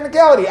here, it's a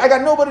technicality. I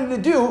got nobody to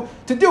do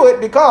it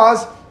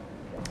because,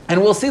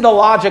 and we'll see the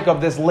logic of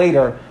this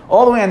later,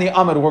 all the way on the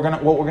Amud,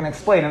 what we're going to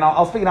explain, and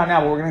I'll speak it out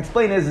now, what we're going to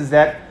explain is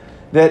that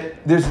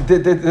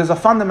there's a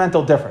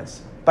fundamental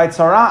difference. By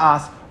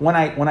tzara'as, when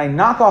I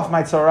knock off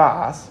my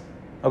tzara'as,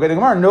 okay, the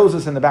Gemara knows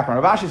this in the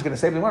background. Rav Ashi is going to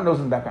say, but the Gemara knows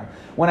in the background.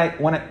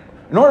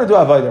 In order to do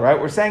avodah, right,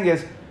 we're saying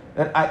is,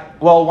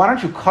 that why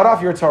don't you cut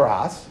off your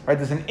tzara'as, right?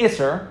 There's an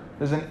isser,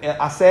 there's an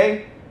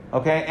asay,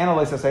 okay,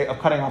 analyst asay of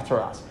cutting off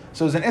tzara'as.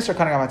 So there's an isser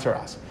cutting off my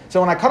tzaras. So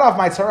when I cut off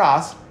my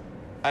tzaras,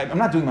 I'm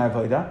not doing my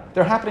avodah.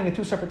 They're happening at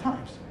two separate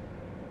times.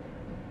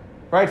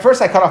 Right?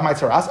 First I cut off my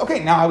tzaras.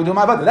 Okay, now I would do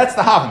my avodah. That's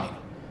the havamina.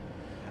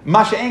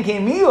 Masha'en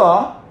ke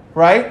mila,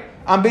 right?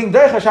 I'm being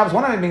deicha Shabbos.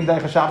 When I'm being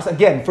deicha Shabbos,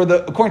 again,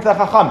 according to the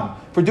Chachamim,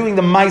 for doing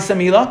the Maisa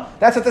Mila,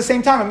 that's at the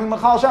same time. I'm being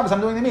Machal Shabbos,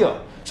 I'm doing the Mila.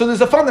 So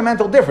there's a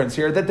fundamental difference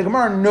here that the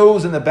Gemara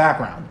knows in the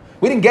background.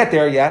 We didn't get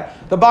there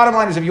yet. The bottom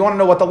line is, if you want to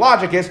know what the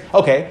logic is,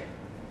 okay,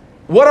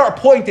 what our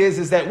point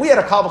is that we had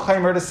a Kal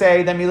V'Chaimer to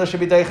say that Mila should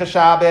be Deicha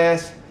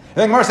Shabbos. And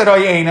then Gemara said,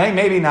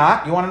 maybe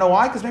not. You want to know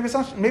why? Because maybe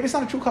it's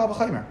not a true Kal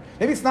V'Chaimer.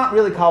 Maybe it's not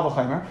really Kal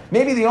V'Chaimer.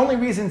 Maybe the only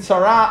reason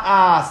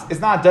Tzara'as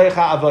is not Deicha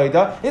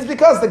Avoida is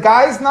because the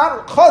guy is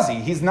not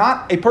Chazi. He's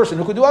not a person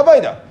who could do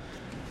Avoida.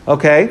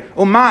 Okay?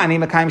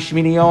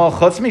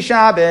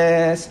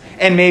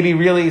 And maybe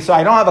really, so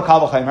I don't have a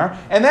Kal V'Chaimer.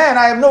 And then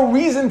I have no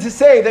reason to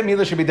say that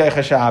Mila should be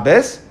Deicha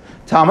Shabbos.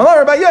 So now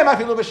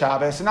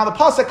the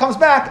pasuk comes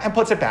back and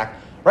puts it back.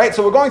 Right?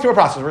 So we're going through a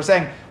process. We're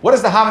saying, what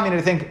does the Hava mean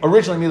to think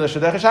originally Mila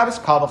Shadech Shabbos?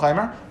 Kal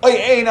v'chaymer.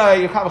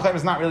 Your Kal v'chaymer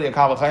is not really a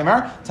Kal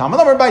v'chaymer. Talmud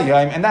Omer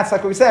Bayayim. And that's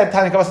like what we said,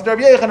 Tanya Kavas Rav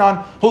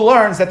Yechanan, who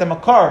learns that the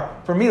Makar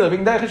for Mila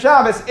being Derech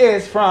Shabbos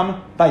is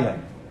from Bayayim.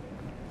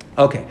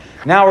 Okay,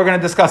 now we're going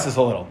to discuss this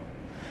a little.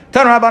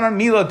 Tan Rabbanan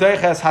Mila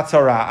Derech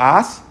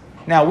Hatzaras.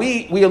 Now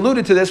we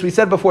alluded to this. We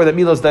said before that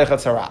Mila is Derech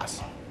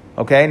Hatzaras.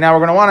 Okay, now we're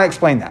going to want to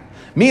explain that.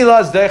 Mila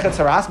is Derech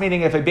Hatzaras,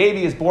 meaning if a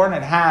baby is born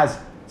and has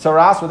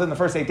Tzaras, within the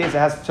first 8 days it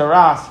has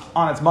Tzaras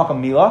on its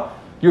Makam Mila,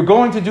 you're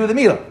going to do the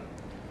Mila.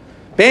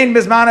 Bein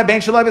Bismana,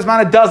 Bein Shalai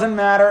Bismana, doesn't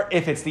matter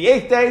if it's the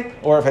 8th day,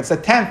 or if it's the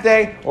 10th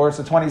day, or it's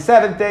the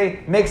 27th day,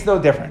 makes no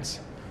difference.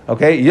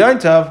 Okay?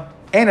 Yontav,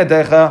 Eina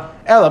Decha,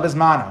 Ela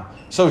Bismana.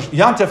 So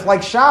Yontif,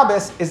 like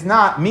Shabbos, is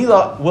not,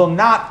 Mila will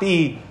not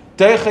be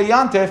Decha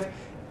Yontif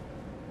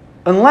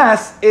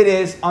unless it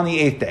is on the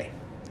 8th day.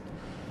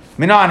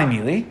 Minani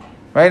Mili,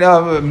 right?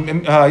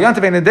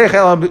 Yontif Eina Decha,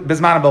 Ela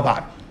Bismana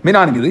Bilvad.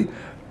 Minani Mili.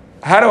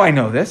 How do I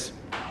know this?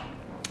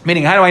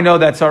 Meaning, how do I know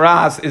that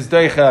Tzaras is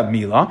Deicha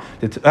Mila?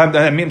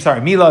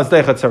 Mila is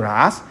Deicha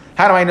Tzaras.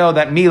 How do I know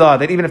that Mila,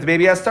 that even if the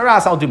baby has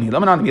Tzaras, I'll do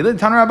Mila? Manan Mila,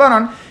 Taner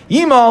Rabbanan,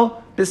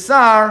 Yimol,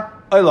 Bisar,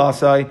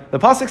 Oilasai. The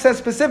Pasuk says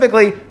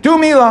specifically, do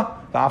Mila.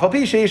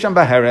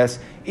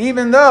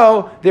 Even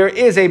though there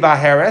is a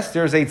Baheres,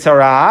 there's a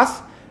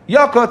Tzaras,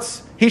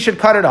 Yakutz, he should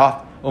cut it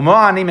off.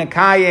 Umani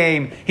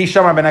Mekayim,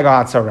 Hishamar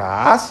Benegat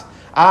Tzaras.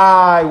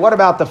 What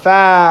about the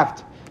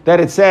fact that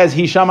it says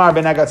Hishamar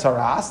Benegat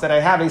Tzaras, that I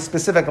have a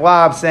specific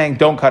lab saying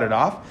don't cut it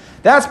off?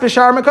 That's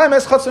Bishar Mekayim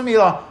Es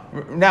Chatzumila.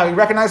 Now you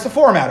recognize the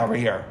format over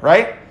here,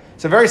 right?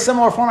 It's a very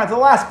similar format to the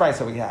last price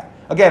that we had.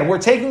 Again, we're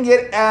taking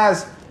it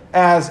as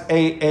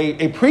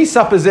a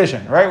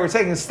presupposition, right? We're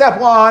taking step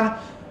one,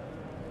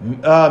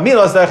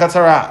 Milas Deichat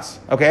Tzaras,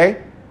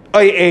 okay?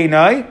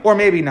 Or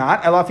maybe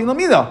not, Elafilu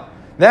Mila.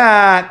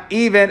 That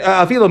even,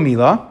 Afilu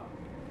Mila,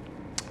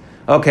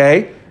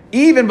 okay?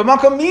 Even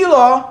B'makam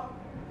Mila,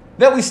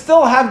 that we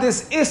still have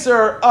this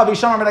Isser of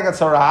Ishamar Benegat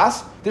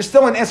Tzaras. There's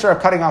still an Isser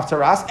of cutting off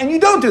Tzaras, and you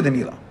don't do the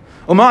Mila.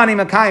 Umani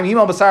Makayim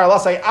Yimol Basar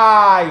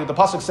Lasai. The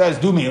pasuk says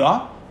do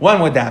Mila. When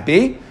would that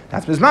be?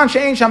 That's Bizman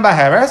Shein Sham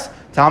Baheres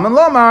Talmud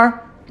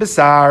Lomar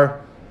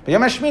Basar.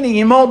 B'Yamashmini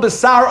Yimol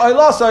Basar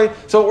Lasai.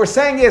 So what we're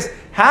saying is,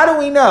 how do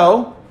we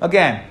know?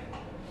 Again,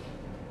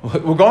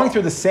 we're going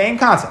through the same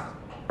concept,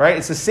 right?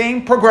 It's the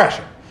same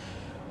progression.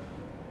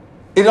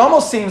 It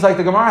almost seems like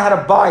the Gemara had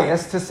a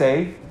bias to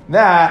say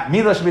that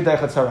Mila should be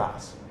Deichat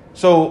Tzaras.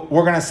 So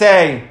we're going to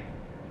say,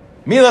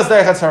 Mila's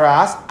Deichat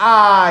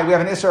Tzaras. We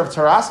have an Isser of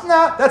Tzaras.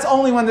 No, that's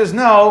only when there's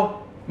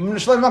no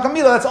Shlev Makam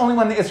Mila. That's only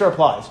when the Isser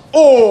applies.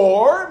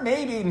 Or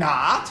maybe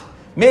not.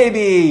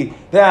 Maybe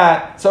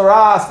that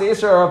Tzaras, the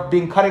Isser of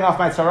being cutting off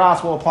my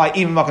Tzaras will apply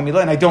even Makam Mila,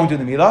 and I don't do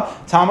the Mila.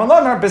 Talmud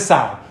Lomar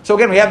Bisar. So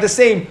again, we have the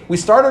same. We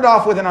started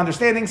off with an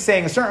understanding,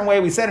 saying a certain way.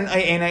 We said an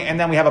Ayna, and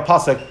then we have a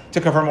pasuk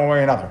to confirm one way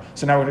or another.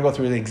 So now we're going to go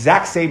through the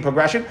exact same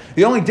progression.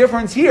 The only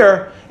difference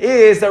here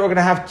is that we're going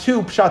to have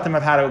two pshatim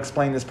of how to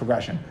explain this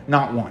progression,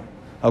 not one.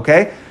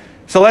 Okay?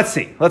 So let's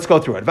see. Let's go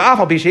through it.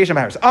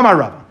 Amar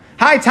Rava.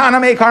 Hi Tana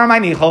Meikar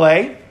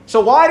Nichole.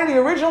 So why did he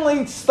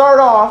originally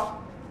start off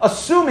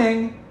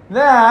assuming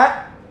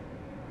that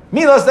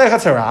Milas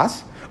Deichat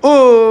Tzaras?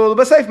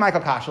 B'seif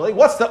Michael Kashali.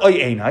 What's the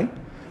Oyenai?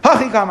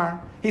 Hachi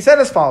Kamar. He said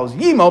as follows: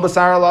 Yimo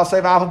Basar Lasei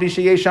V'Afal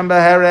B'Sheyesham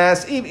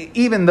Beheres.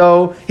 Even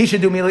though he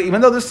should do Mila, even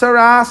though there's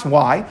Tzaras.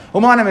 Why?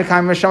 Umana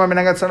Mekayim V'Shamar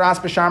Benegat Tzaras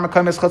B'Shar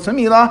Mekayim Eschotz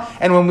Mila.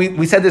 And when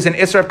we said there's an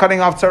Isser of cutting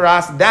off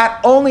Tzaras,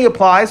 that only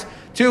applies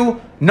to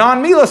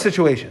non-Mila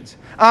situations.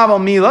 Aval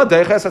Mila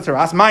Deiches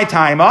Tzaras. My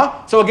timer.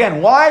 So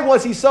again, why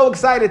was he so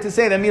excited to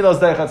say that Mila's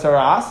Deiches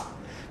Tzaras?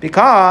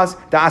 Because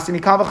the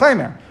Asini Kal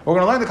V'Chaymer. We're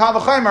going to learn the Kal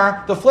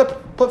V'Chaymer, the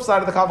flip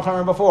side of the Kal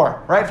V'Chaymer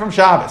before, right from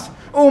Shabbos.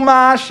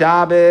 Uma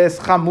Shabbos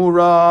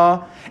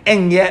Chamura,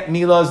 and yet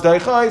Mila's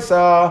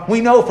Deichaisa. We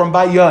know from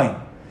Bayoim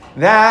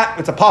that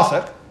it's a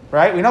pasuk,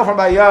 right? We know from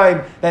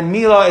Bayoim that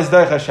Mila is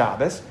Deicha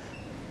Shabbos.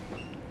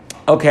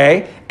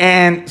 Okay,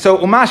 and so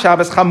Uma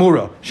Shabbos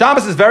Chamura.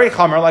 Shabbos is very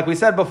chamer, like we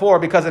said before,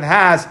 because it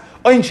has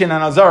Einchin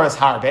and Azaras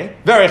Harbe,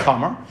 very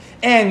chamer,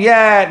 and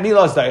yet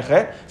Mila is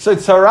Deichet. So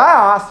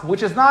Tzaras,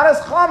 which is not as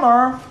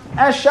chamer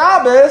as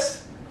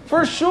Shabbos,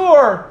 for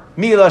sure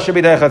Mila should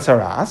be Deichet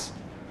Tzaras.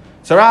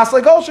 Tzaras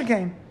like Ol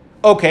Shekain.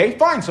 Okay,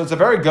 fine. So it's a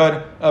very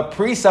good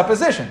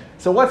presupposition.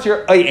 So what's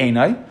your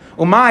Ay'enai?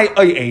 Umay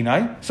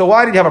Ay'enai. So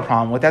why did you have a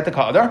problem with that? The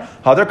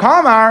Hadar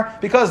Kamar,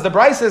 because the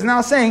Bryce is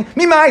now saying,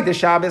 Mimai de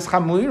Shabbos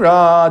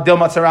Chamura,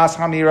 Dilma Tzaras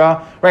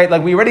Chamira. Right,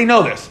 like we already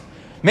know this.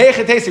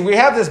 Meichetesi, we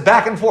have this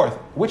back and forth.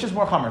 Which is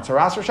more Chamer,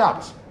 Tzaras or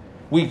Shabbos?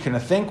 We can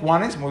think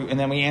one is, and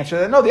then we answer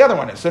that, no, the other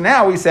one is. So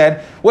now we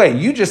said, wait,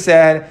 you just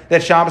said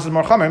that Shabbos is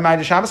more chamer. Mimai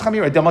de Shabbos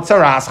chamira, Dilma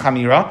Tzaras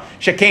chamira,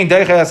 shekein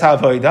deiches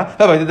ha'avoida,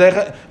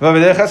 ha'avoida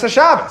deiches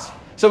ha'Shabbos.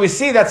 So we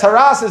see that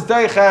Tzaras is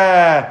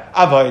deiche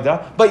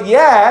avoida, but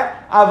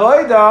yet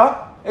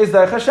avoida is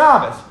deiche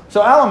Shabbos.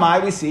 So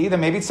Elamai, we see that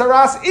maybe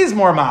Tzaras is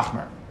more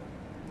machmer.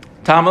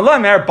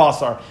 Tamalamer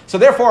basar. So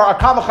therefore, a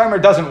kal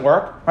v'chaimer doesn't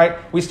work, right?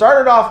 We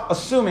started off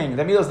assuming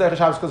that milas derech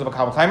Shabbos because of a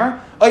kal v'chaimer.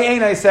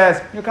 Oyenai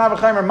says your kal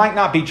v'chaimer might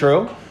not be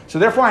true. So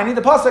therefore, I need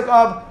the pasuk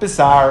of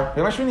basar.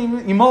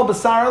 Yimol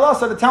basar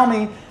lasa to tell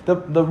me the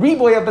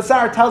riboy of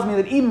basar tells me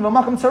that even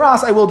b'makom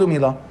tzaras I will do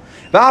milah.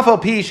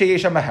 V'afal pi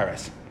sheyesham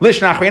b'heres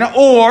lishnachrina.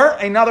 Or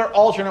another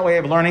alternate way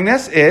of learning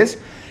this is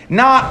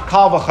not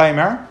kal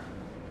v'chaimer.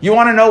 You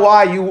want to know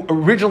why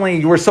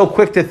you were so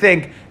quick to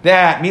think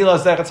that Mila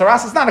is Derech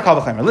Tzaras? It's not a Kal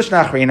V'Chaimer.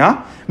 Lishna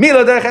Achrina.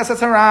 Mila Derech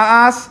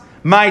Tzaras.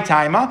 My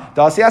taima.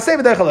 Dasi Aseh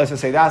V'Derech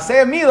Loisaseh. The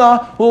Aseh of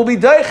Mila will be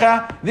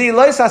Derech. The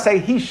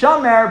Loisaseh.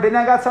 Hishamer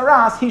B'Negat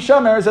Tzaras.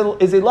 Hishamer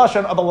is a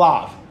lashon of a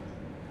lav.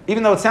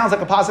 Even though it sounds like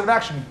a positive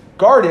action,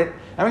 guard it.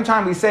 Every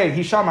time we say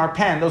Hishamar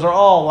pen, those are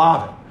all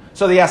lavim.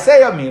 So the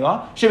Aseh of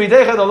Mila should be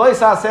Derech the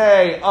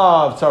Loisaseh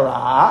of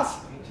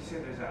Tzaras. Didn't you say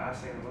there's an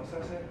asay and a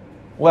losasay?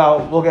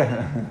 Well, we'll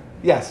get.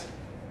 Yes.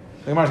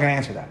 The Gemara is going to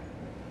answer that.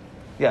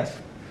 Yes.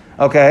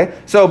 Okay.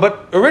 So,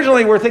 but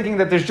originally we're thinking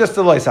that there's just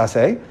the lois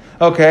asay.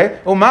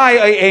 Okay. Umay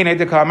ayne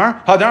de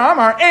kamar hadar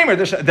amar aimer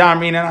de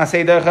darmin and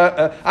asay de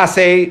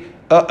asay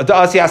the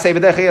asi asay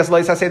v'dechei as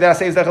lois asay the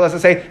asay is dechei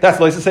asay.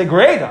 That's lois asay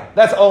greda.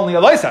 That's only a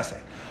lois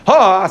asay.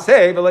 Ha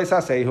asay v'lois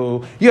asay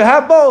who you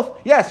have both.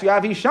 Yes, you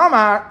have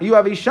Hishamer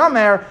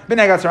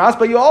b'negat tzaras,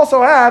 but you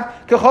also have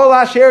kechol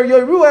asher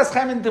yoru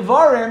eschem in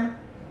devarim.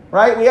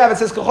 Right, we have it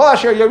says Kachol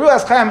Asher Yeru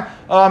Eschem.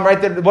 Right,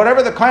 that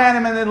whatever the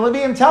Kohanim and the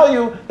Leviim tell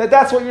you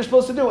that's what you're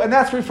supposed to do, and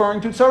that's referring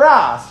to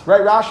Tzaras.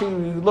 Right, Rashi,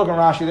 you look at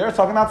Rashi there, it's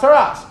talking about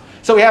Tzaras.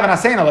 So we have an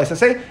Asay and a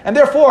Leisasay, and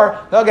therefore,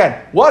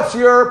 again, what's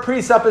your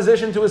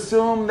presupposition to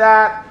assume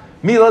that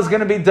Mila is going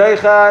to be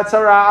Deicha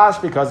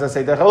Tzaras because they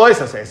say Deicha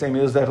Leisasay, say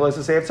Mila is Deicha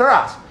Leisasay of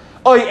Tzaras.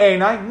 Oy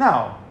Einai,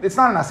 no, it's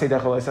not an Asay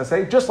Deicha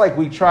Leisasay. Just like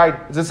we tried,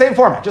 it's the same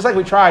format. Just like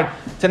we tried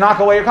to knock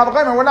away your Kal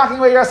V'Chaimer, we're knocking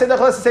away your Asay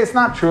Deicha Leisasay. It's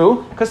not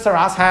true because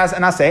Tzaras has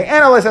an Asay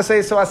and a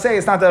Leisasay, so Asay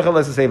is not Deicha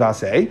Leisasay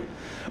v'Asay.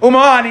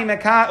 Umani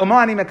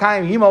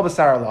Mekayim Yimol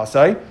B'Sar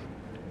Lasay.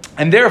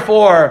 And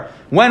therefore,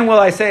 when will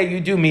I say you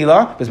do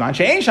Mila? Bisman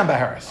She'ein Sham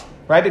B'Haris.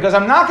 Right? Because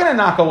I'm not going to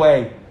knock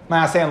away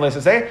my Asay and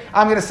Leisasay.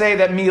 I'm going to say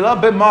that Mila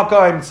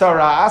B'Makayim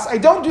Tzaras. I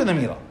don't do the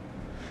Mila.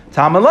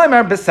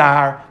 Tamaloimer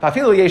B'Sar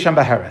V'Afilu Yesham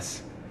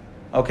B'Haris.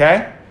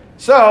 Okay?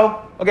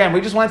 So, again,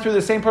 we just went through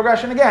the same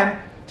progression again.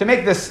 To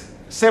make this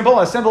simple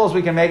as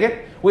we can make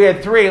it, we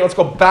had three. Let's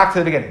go back to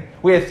the beginning.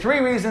 We had three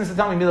reasons to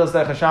tell me Milas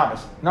Derech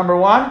Shabbos. Number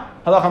one,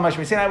 Halacha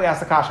Mashmi Sinai, we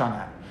asked the Kasha on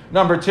that.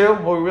 Number two,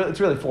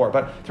 it's really four,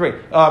 but three.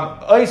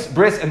 Ois,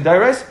 Bris, and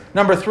Dairis.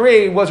 Number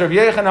three was Rav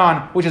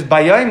Yechanan, which is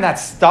Bayayim,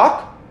 that's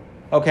stuck.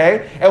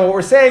 Okay? And what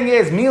we're saying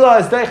is, Mila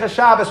is Derech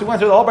Shabbos, we went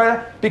through the whole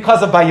Bayayim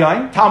because of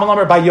Bayayim. Talmud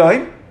Lamer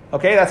Bayayim.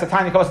 Okay, that's a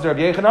tiny cost to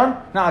Rabbi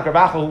Yechanan, not like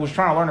Rav Achel, who was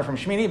trying to learn it from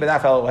Shmini, but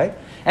that fell away.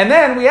 And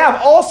then we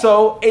have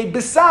also a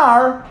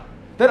Bisar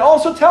that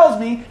also tells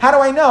me, how do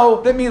I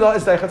know that Mila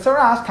is Deichat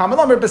Tzaras? Talmud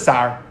Lamer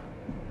Bisar.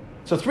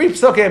 So three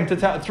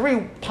psukim,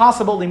 three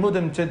possible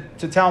limudim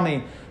to tell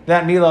me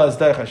that Mila is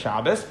Deichat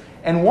Shabbos,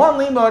 and one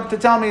limud to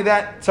tell me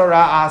that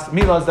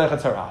Mila is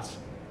Deichat Tzaras.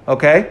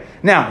 Okay?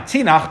 Now,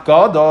 Tinach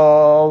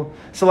Gadol.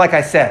 So like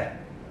I said,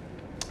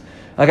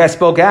 like I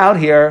spoke out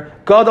here,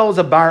 Gadol is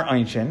a bar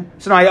einchin.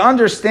 So now I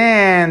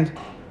understand,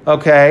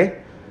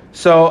 okay,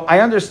 so I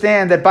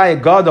understand that by a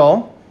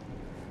Gadol,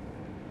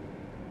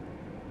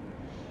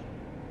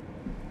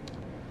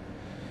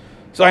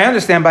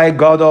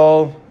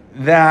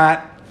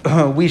 that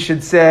we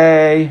should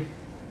say,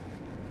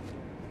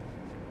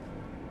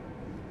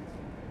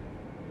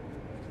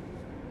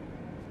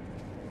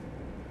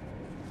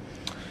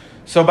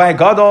 so by a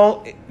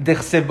Gadol,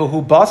 dichsiv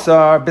b'hu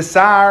basar,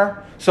 besar.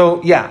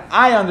 So yeah,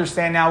 I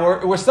understand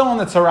now. We're still in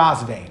the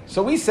Tzaras vein.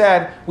 So we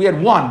said we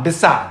had one,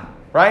 Bisar,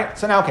 right?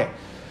 So now, okay.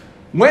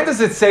 When does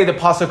it say the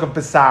pasuk of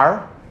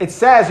Bisar? It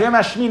says, Yom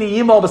HaShmini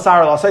Yimol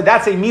Bisar Lasai.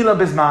 That's a Mila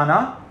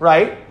Bismana,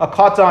 right? A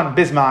Katan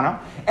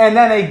Bismana. And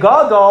then a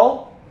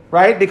Gadol,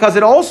 right? Because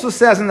it also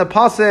says in the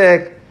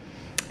pasuk,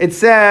 it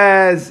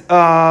says,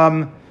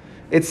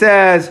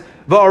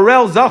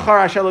 V'orel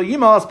Zachar Ashelo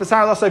Yimol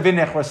Bisar Lasai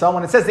V'nechra.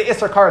 When it says the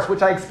Isser Karis,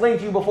 which I explained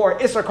to you before,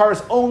 Isser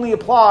Karis only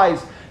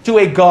applies to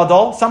a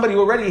Gadol, somebody who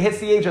already hits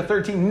the age of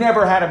 13,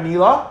 never had a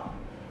Mila,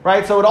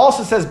 right? So it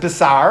also says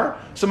Bisar.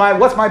 So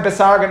what's my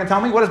Bisar going to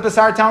tell me? What does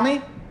Bisar tell me?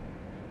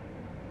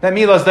 That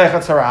Mila is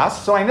Deichat Tzaras.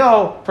 So I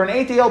know for an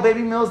 8-year-old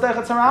baby, Mila is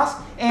Deichat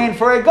Tzaras, and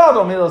for a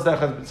Gadol, Mila is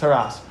Deichat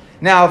Tzaras.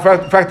 Now, for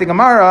the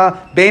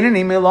Gemara,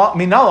 Beinani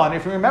Minalan,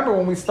 if you remember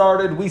when we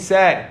started, we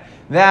said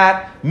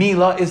that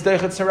Mila is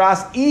Deichat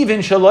Tzaras, even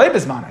Shaloi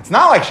Bismana. It's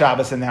not like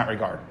Shabbos in that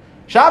regard.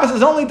 Shabbos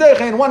is only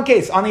Deichat in one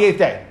case, on the 8th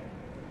day.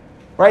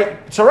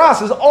 Right?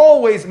 Tzaras is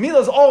always, Mila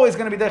is always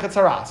going to be Deichat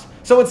Tzaras.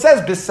 So it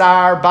says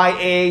Bisar by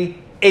a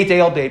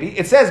 8-day-old baby.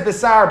 It says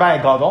Bisar by a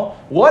Gadol.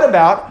 What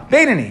about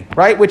Beinani,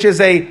 right? Which is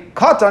a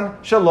Katan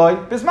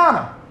Shaloi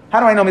Bismana. How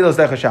do I know Mila is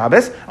Deichat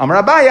Shabbos?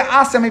 Amar Abaya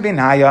Asya mi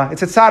Binaya.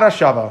 It's a Tzara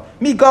Shava.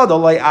 Mi Gadol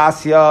loy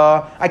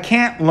Asya. I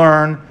can't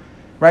learn.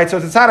 Right? So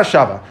it's a Tzara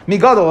Shava. Mi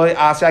Gadol loy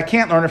Asya. I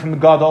can't learn it from the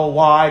Gadol.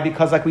 Why?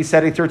 Because like we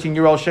said, a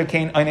 13-year-old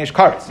Shekain Einesh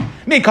Karetz.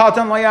 Mi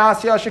Katan loy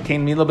Asya.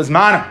 Shekain Mila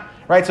Bismana.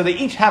 right? So they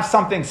each have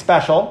something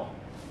special.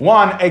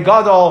 One, a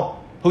gadol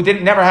who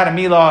never had a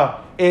milah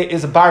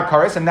is a bar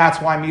karis, and that's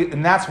why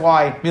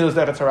milah is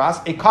derech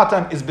tzaras. A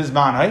katan is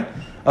bizmanai.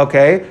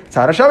 Okay,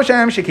 tzara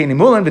shavashem shekini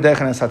mulin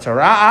v'dechenes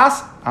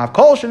hatzaras.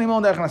 Avkol sheni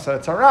mulin dechenes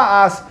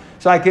hatzaras.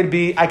 So I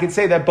could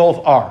say that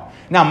both are.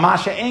 Now,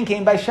 Masha Ein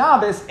came by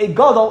Shabbos, a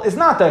gadol is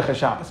not derech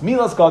Shabbos.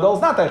 Milah's gadol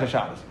is not derech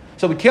Shabbos.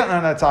 So we can't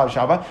learn that tzara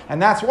Shabbat,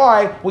 and that's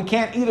why we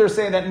can't either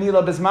say that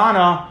milah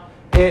bismana,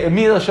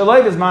 milah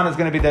shaloi bismana is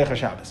going to be derech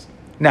Shabbos.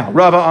 Now,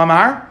 Rava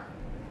Amar.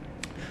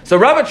 So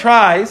Rava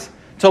tries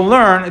to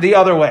learn the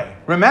other way.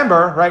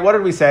 Remember, right, what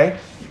did we say?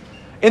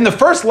 In the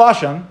first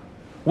Lashon,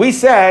 we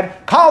said,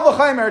 Kal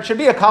v'chaymer, it should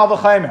be a Kal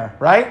v'chaymer,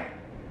 right?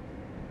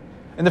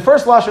 In the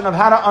first Lashon of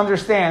how to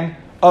understand,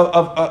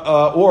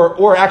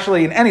 or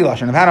actually in any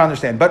Lashon of how to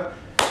understand, but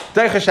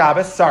Derech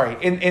Shabbos, sorry,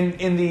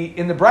 in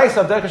the Brisa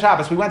of Derech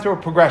Shabbos, we went through a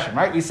progression,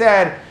 right? We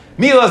said,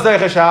 Milas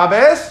Derech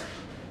Shabbos,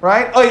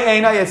 right? Oy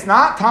Eina, it's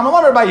not, Talmud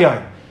Lamer by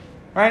Yoim.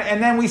 Right?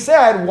 And then we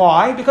said,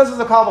 why? Because it's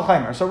a Kal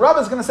v'chaymer. So Rava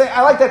is going to say,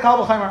 I like that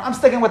Kal v'chaymer. I'm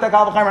sticking with that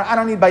Kal v'chaymer. I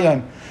don't need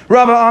Bayim.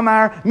 Rava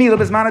Amar, Mila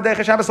Bismana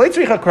Derech Shabbos,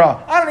 Leitzricha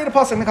Kra. I don't need a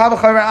pasuk in Kal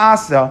v'chaymer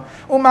Asa.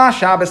 Uma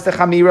Shabbos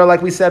Techamira,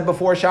 like we said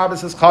before,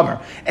 Shabbos is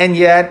Chamer. And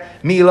yet,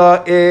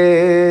 Mila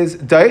is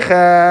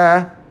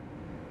Deicha.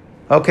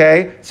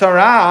 Okay?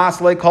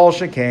 Saras, like Kol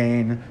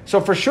Shekain.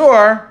 So for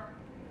sure,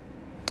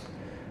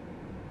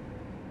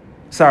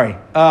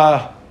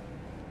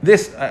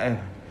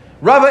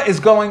 Rava is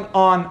going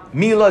on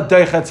Mila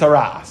Deichet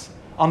Tzaras.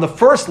 On the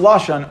first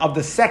Lashon of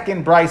the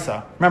second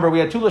Brisa. Remember, we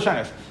had two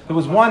Lashonos. There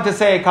was one to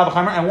say Kal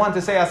v'chaymer and one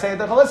to say Asay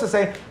Dechalis to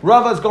say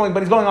Rava is going,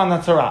 but he's going on the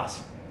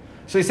Tzaras.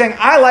 So he's saying,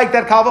 I like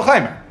that Kal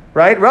v'chaymer.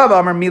 Right? Rava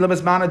Amar Mila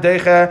Bismana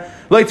Deiche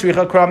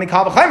Leitzricha Krami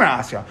Kal v'chaymer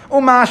Asya.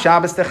 Uma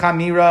Shabbos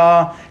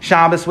Techamira.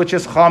 Shabbos, which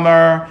is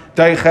Chamer.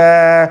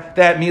 Deiche.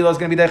 That Mila is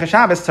going to be Deiche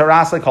Shabbos.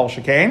 Tzaras like Kol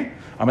Shekain.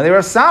 Rav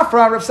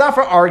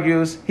Safra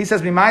argues, he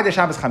says, B'mai de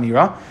Shabbos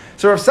Chamira.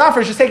 So Rav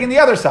Safra is just taking the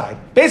other side.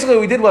 Basically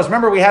what we did was,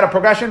 remember we had a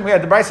progression, we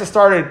had the Brisa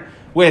started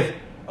with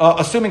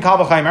assuming Kal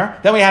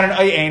v'chaymer, then we had an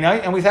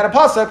Ayenai, and we had a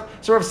Pasuk,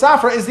 so Rav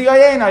Safra is the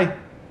Ayenai.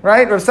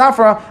 Right? Rav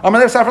Safra,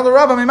 Rav Safra the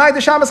Rava, B'mai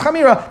de Shabbos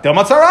Chamira, Del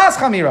Matzaras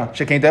Chamira,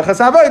 Shekein Deches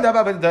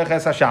Avodah,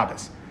 Deches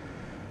HaShabbos.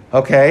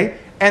 Okay?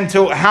 And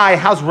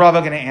how's Rava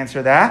going to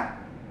answer that?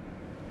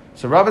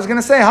 So Rava is going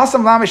to say,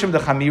 Hasam Lamishim de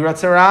Chamira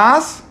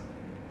Tzaras.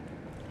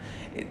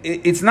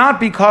 It's not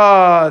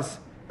because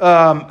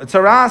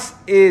Tzaras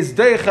is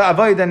Deicha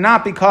Avodah,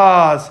 not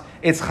because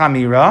it's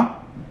Chamira,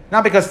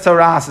 not because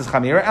Tzaras is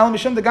Chamira, El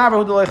Mishum de Gavra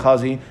Hu Delei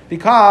Chazi,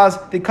 because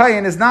the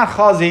Kayin is not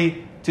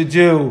Chazi to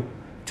do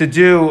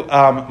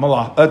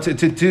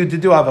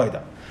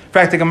Avodah. In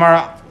fact, the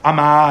Gemara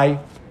Amai,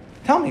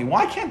 tell me,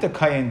 why can't the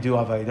Kayin do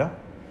Avodah?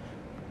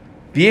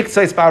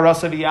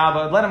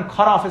 Let him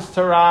cut off his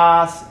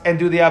Tzaras and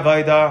do the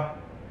Avodah.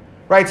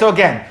 Right. So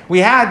again, we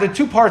had the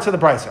two parts of the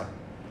Brisa.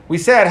 We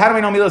said, how do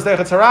we know Milas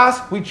Deichet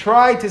Tzaras? We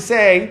tried to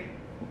say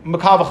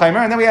Kal v'chaymer,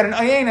 and then we had an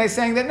Ayena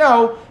saying that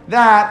no,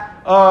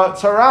 that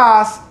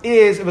Tzaras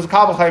is, it was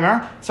Kal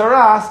v'chaymer,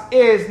 Tzaras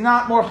is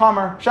not more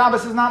Chamer,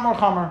 Shabbos is not more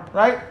Chamer,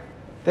 right?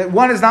 That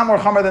one is not more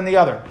Chamer than the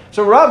other.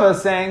 So Rava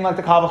is saying like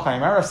the Kal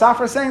v'chaymer, or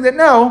Safra is saying that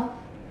no,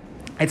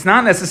 it's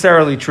not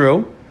necessarily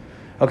true.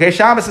 Okay,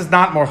 Shabbos is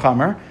not more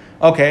Chamer.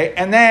 Okay,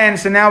 and then,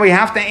 so now we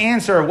have to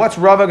answer, what's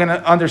Rava going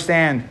to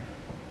understand?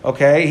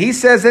 Okay, he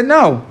says that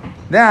no,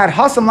 that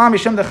Hasam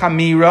Lamishum de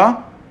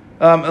Chamira,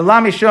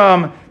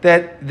 Lamishum,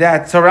 that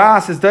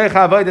Tzaras is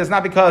Deicha Avodah is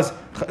not because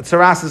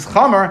Tzaras is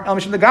Chamer, El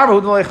Mishum de Gavra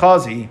Hu Delei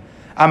Chazi.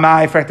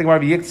 Amai, Frekting Mar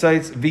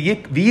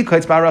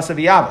V'yikotz Ba'arasa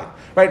V'yavid.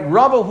 Right,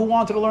 Rava, who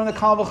wanted to learn the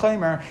Kal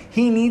v'chaymer,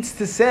 he needs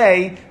to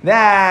say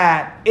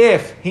that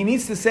if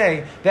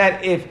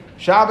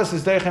Shabbos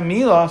is Deicha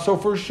Mila, so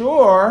for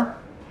sure,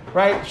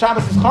 right,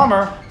 Shabbos is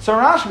Chamer,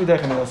 Tzaras should be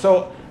Deicha Mila.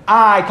 So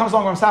comes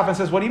along from Safra and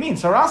says, what do you mean?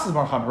 Tzaras is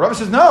more Chamer. Rava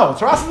says, no,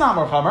 Tzaras is not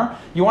more Chamer.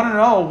 You want to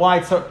know why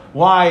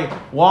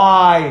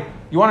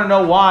you want to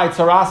know why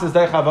Tzaras is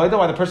Deicha Avodah,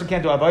 why the person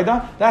can't do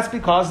Avodah? That's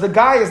because the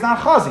guy is not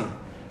Chazi.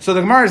 So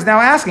the Gemara is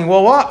now asking,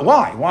 well,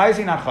 why? Why is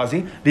he not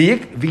Chazi?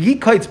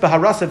 V'yikotz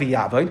b'harasa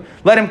v'yavod.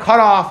 Let him cut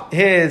off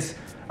his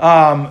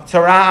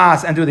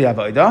Tzaras and do the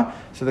Avodah.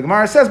 So the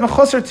Gemara says,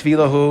 Mechoser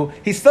Tvilahu,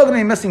 he's still going to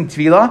be missing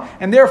Tvila,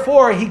 and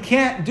therefore he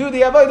can't do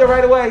the Avodah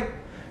right away.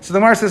 So the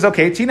Gemara says,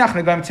 okay, Tinach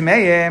Negaim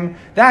Timeim,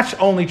 that's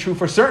only true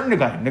for certain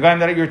Negaim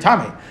that you're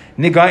Tamei.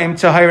 Negaim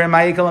Tahir and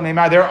Ma'ikal and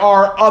Meimar, there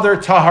are other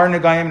Tahar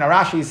Negaim. Now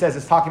Rashi says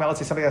it's talking about, let's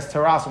say somebody has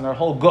Taras on their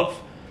whole guf,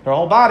 their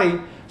whole body,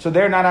 so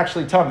they're not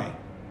actually Tamei.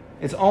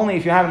 It's only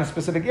if you have in a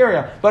specific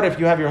area. But if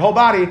you have your whole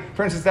body,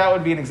 for instance, that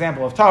would be an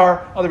example of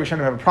Tahar. Other Rishonim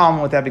have a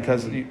problem with that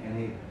because... And he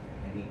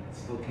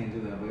still can't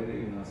do that Avodah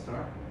even though it's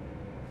Tahar?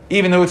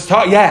 Even though it's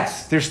Tahar,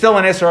 yes. There's still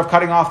an Isser of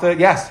cutting off the...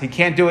 Yes, he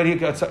can't do it.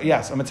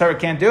 Yes, a Matzara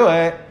can't do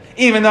it.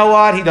 Even though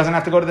what? He doesn't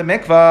have to go to the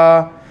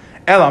mikvah.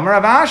 Elam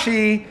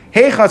Ravashi.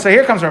 Heicha. So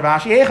here comes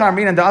Ravashi. Heicha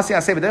Arminan Da'asi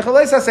Aseh B'Deicha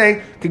Leis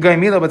Aseh K'Goy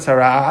Mila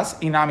B'Tzaras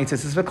Inami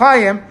Tzitzis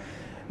V'Klayim.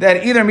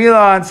 That either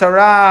Mila and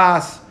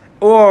Tzaras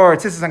or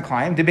Tzitzis and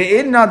Klayim. De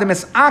Be'idna de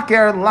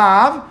Misaker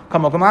Lav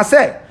Kamokam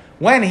Aseh.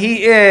 when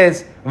he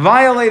is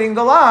violating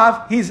the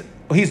law, he's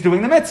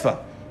doing the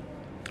mitzvah.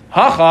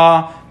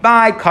 Hacha,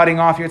 by cutting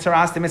off your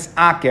tzaras, the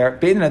misaker,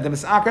 bidna, the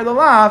misaker, the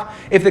lav.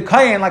 If the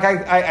kayin, like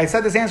I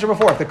said this answer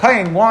before, if the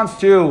kayin wants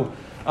to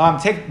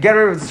get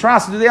rid of the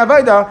tzaras to do the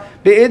avodah,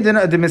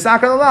 bidna, the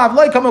misaker, the lav,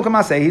 like kamukam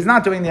asay, he's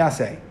not doing the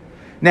asay.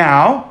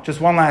 Now,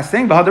 just one last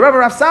thing, but the Rav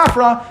Rav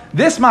Safra,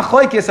 this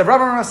machlokes of Rav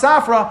Rav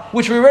Safra,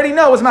 which we already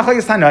know is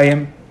machlokes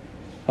Tanaim.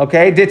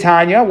 Okay,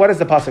 Ditanya, what does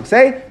the pasuk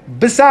say?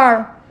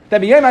 Basar.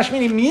 That b'yom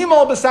hashmini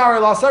mimol basar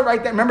elasa,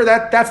 right? Remember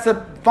that's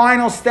the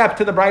final step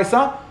to the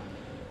brisa.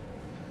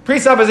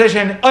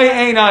 Presupposition,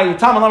 Einai,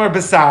 Tamalamer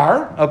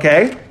Basar,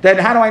 okay? Then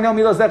how do I know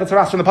Milos Dechet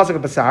Saras from the Pasuk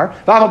of Basar?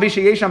 Vaval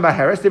Bisha Yesham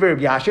Baheres, Divir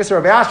Yashis, or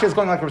Rav Yashis is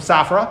going like Rav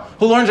Safra,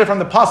 who learns it from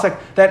the Pasuk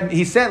that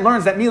he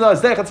learns that Milos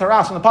Dechet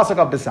Saras from the Pasuk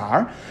of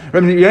Basar.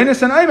 Reb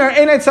Yonis and Eimer,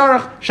 Einai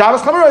Tzarech,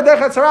 Shabbos Chamor,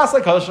 Dechet Saras,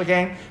 like Kodesh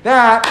again.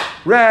 That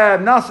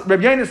Reb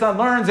Yonis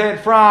learns it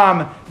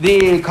from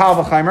the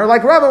Kal V'chaimer,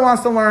 like Rabbi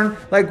wants to learn,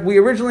 like we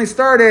originally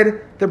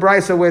started the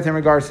Brisa with in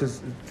regards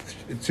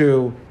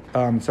to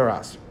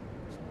Saras.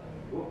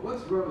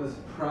 What's Rabba's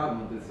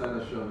problem with the Tzad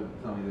HaShavah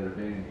tell me that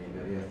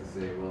he has to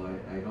say, well,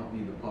 I don't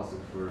need the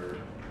pasuk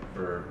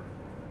for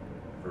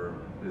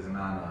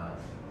Bismana,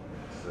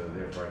 so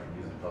therefore I can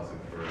use the pasuk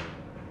for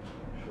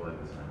Shalai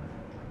Bismana.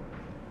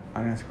 I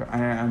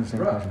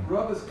understand the question.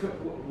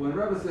 When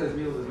Rabba says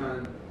Mila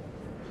Bismana,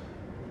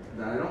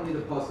 that I don't need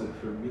the pasuk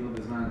for Mila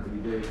Bismana to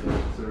be there for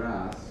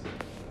Tzaras,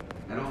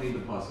 I don't need the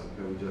pasuk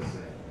that we just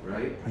said.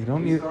 Right? I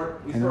don't we need.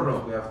 start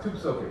off. We have two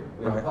psukim.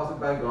 We have a pasuk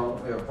by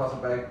Gon. We have a pasuk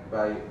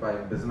by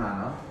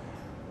Bismana,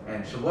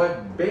 and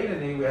Shaloi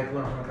Beinani. We have to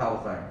learn from a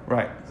Kal V'chaimer.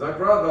 Right. So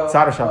Grava.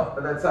 Tzad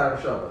HaShavah. That's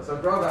Tzad HaShavah. So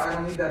Grava, I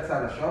don't need that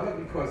Tzad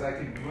HaShavah because I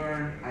can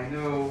learn. I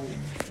know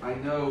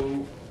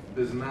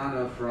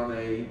Bismana from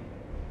a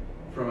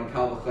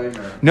Kal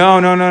V'chaimer.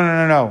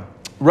 No.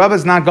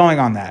 Rabba's not going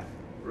on that.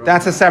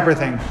 That's a separate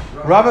thing.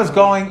 Rabba's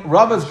going.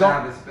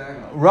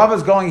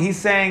 He's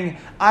saying,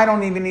 I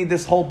don't even need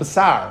this whole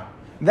basar.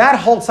 That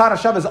whole Tzad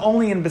HaShavah is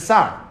only in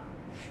Basar.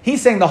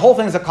 He's saying the whole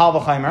thing is a Kal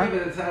V'chaimer.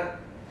 Yeah,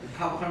 but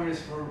Kal V'chaimer is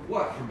for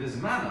what? For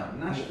Bismana.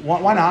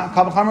 Why not?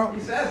 Kal V'chaimer? He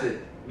says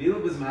it. Mila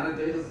Bismana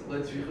Deichas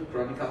Letzricha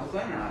Kroni Kal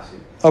V'chaimer Hashi.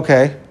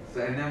 Okay. So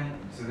then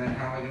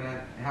how am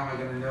I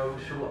gonna know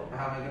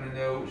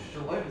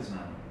Shaloi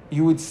Bismana?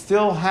 You would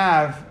still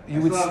have.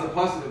 You would still have the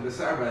pasuk of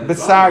Basar by the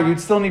Basar. Gadol. You'd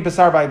still need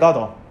Basar by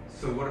Gadol.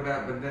 So what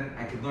about? But then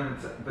I could learn it.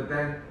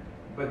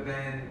 But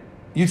then.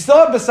 You'd still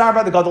have Basar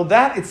by the Gadol.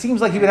 That, it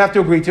seems like you would have to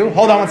agree to.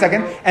 Hold on one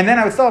second. And then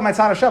I would still have my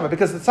Tzad HaShavah,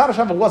 because the Tzad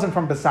HaShavah wasn't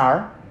from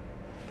Basar.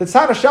 The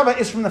Tzad HaShavah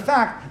is from the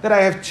fact that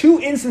I have two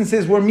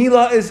instances where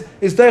Mila is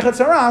Deichet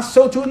Saras,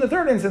 so too in the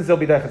third instance there'll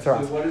be Deichet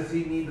Saras. So what does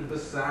he need the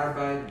Basar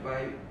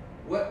by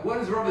what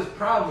is Rabba's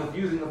problem with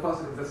using the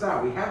pasuk of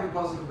Basar? We have the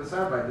pasuk of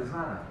Basar by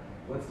Bismana.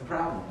 What's the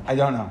problem? I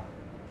don't know.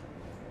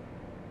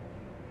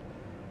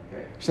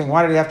 Okay. You're saying,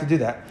 why did he have to do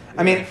that?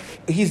 I mean,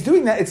 he's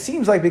doing that, it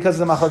seems like because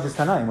of the Machlokes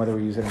Tanaim, whether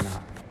we use it or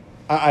not.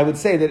 I would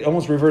say that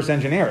almost reverse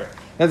engineer it.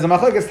 That's the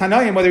Machlokes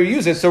Tanaim, whether you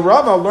use it. So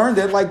Rava learned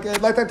it like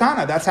the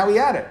Tana. That's how he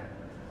had it.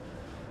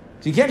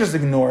 So you can't just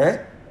ignore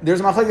it. There's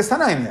a Machlokes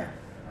Tanaim there.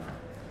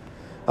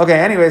 Okay,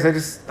 anyways, I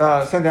just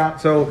sent out.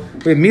 So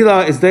we have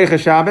Mila is Deicha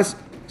Shabbos.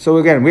 So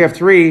again, we have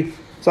three.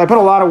 So I put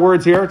a lot of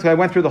words here because I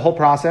went through the whole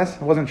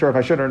process. I wasn't sure if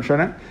I should or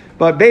shouldn't.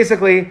 But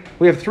basically,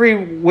 we have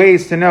three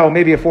ways to know,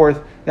 maybe a fourth.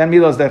 Then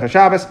Mila is Deicha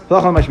Shabbos,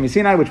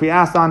 which we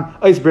asked on,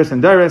 Eis Bris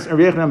and Deiris, and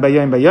Riechnan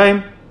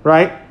Bayayim,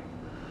 right?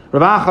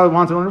 Rav Acha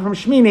wanted to learn from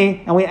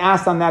Shmini, and we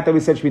asked on that we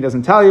said Shmini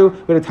doesn't tell you.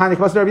 We had a tiny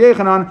Kvasar Rav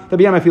Yechanan, the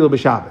B'yam Afilu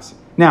B'Shabbos.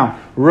 Now,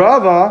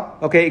 Rava,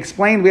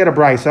 explained we had a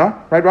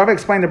brisa, right? Rava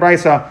explained the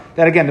brisa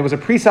that again there was a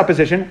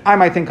presupposition. I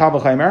might think Kal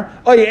V'chaimer,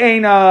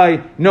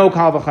 no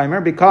Kal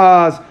V'chaimer,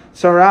 because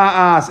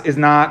Sara'as is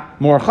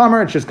not more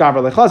chamer, it's just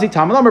Gavra Lechazi,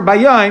 Tamalamer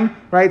Bayayim,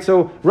 right?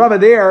 So Rava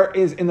there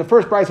is in the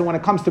first brisa when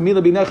it comes to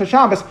Mila B'Neicha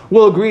Shabbos,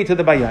 will agree to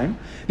the Bayayim.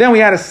 Then we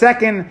had a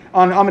second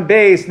on Amid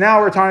Beis. Now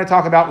we're trying to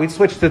talk about, we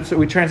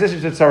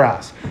transitioned to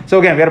Sara'as. So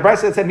again, we had a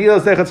brisa that said Mila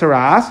Zdechet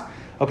Sara'as.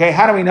 Okay,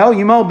 how do we know?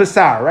 Yimol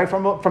Basar, right?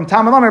 From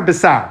Tamalamer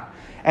Basar.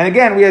 And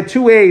again, we had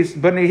two ways,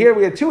 but here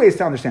we had two ways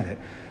to understand it.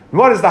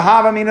 What is the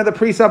Hava mean of the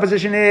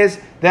presupposition is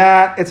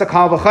that it's a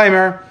Kal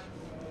V'chaimer.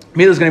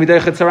 Mila is going to be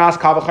Deichet Saras,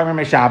 Kal V'chaimer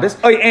Me Shabbos.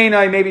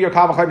 Maybe your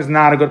Kal V'chaimer is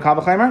not a good Kal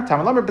V'chaimer.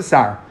 Tamalamer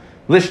Basar.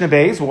 Lishna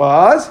Beis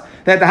was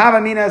that the Hava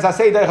mean is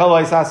Asay Deich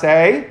Alois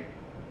Asay,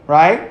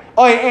 right?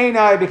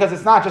 Because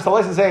it's not just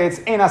Alois Asay, it's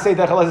Ein Asay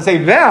Deich Alois Asay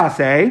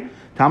Ve'asay.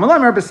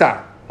 Tamalamer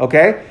Basar.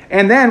 Okay?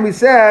 And then we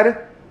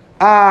said,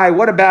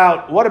 what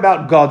about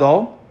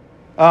Gadol?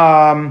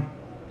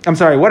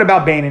 What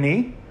about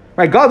Beinani?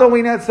 Right, Gadol,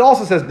 we know it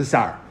also says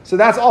Basar. So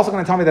that's also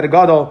going to tell me that a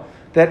Gadol,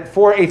 that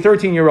for a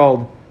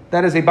 13-year-old,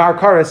 that is a Bar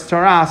Karas,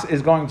 Tzaras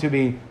is going to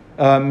be,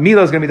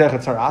 Mila is going to be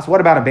Deichet Tzaras.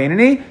 What about a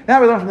Beinani? Now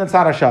we learn from the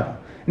Tzad HaShavah.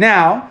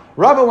 Now,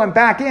 Rava went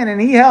back in and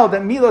he held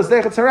that Milos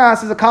Deichet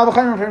Saras is a Kal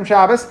V'Chayim from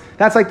Shabbos.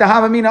 That's like the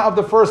Havamina of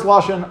the first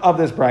Lashon of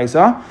this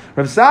Brisa.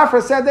 Rav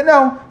Safra said that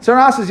no,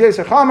 Saras is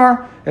Yeser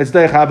Chomer, it's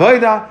Deich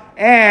HaBoida,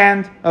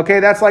 and, okay,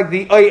 that's like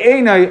the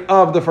Oyenai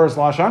of the first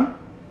Lashon,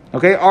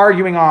 okay,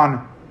 arguing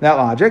on that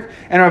logic.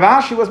 And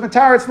Rav Ashi was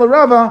Mataritz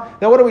LaRava.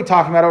 Now what are we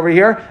talking about over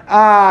here?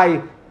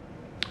 Why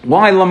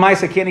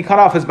Lamaisa can't he cut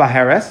off his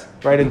Baharis,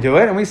 right, and do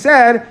it? And we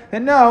said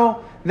that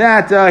no,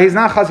 that he's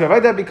not Chaz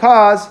V'Avodah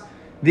because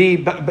the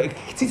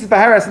Tzitzis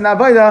Baharis and the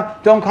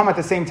Avodah don't come at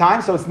the same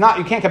time, so it's not,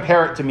 you can't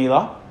compare it to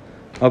Mila.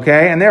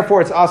 Okay, and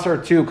therefore it's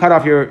usher to cut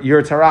off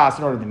your taras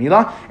in order to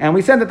Mila. And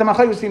we said that the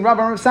Machlekes between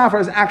Rava and Rav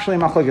Safra is actually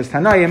Machlekes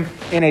Tanaim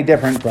in a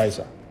different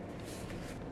brisa.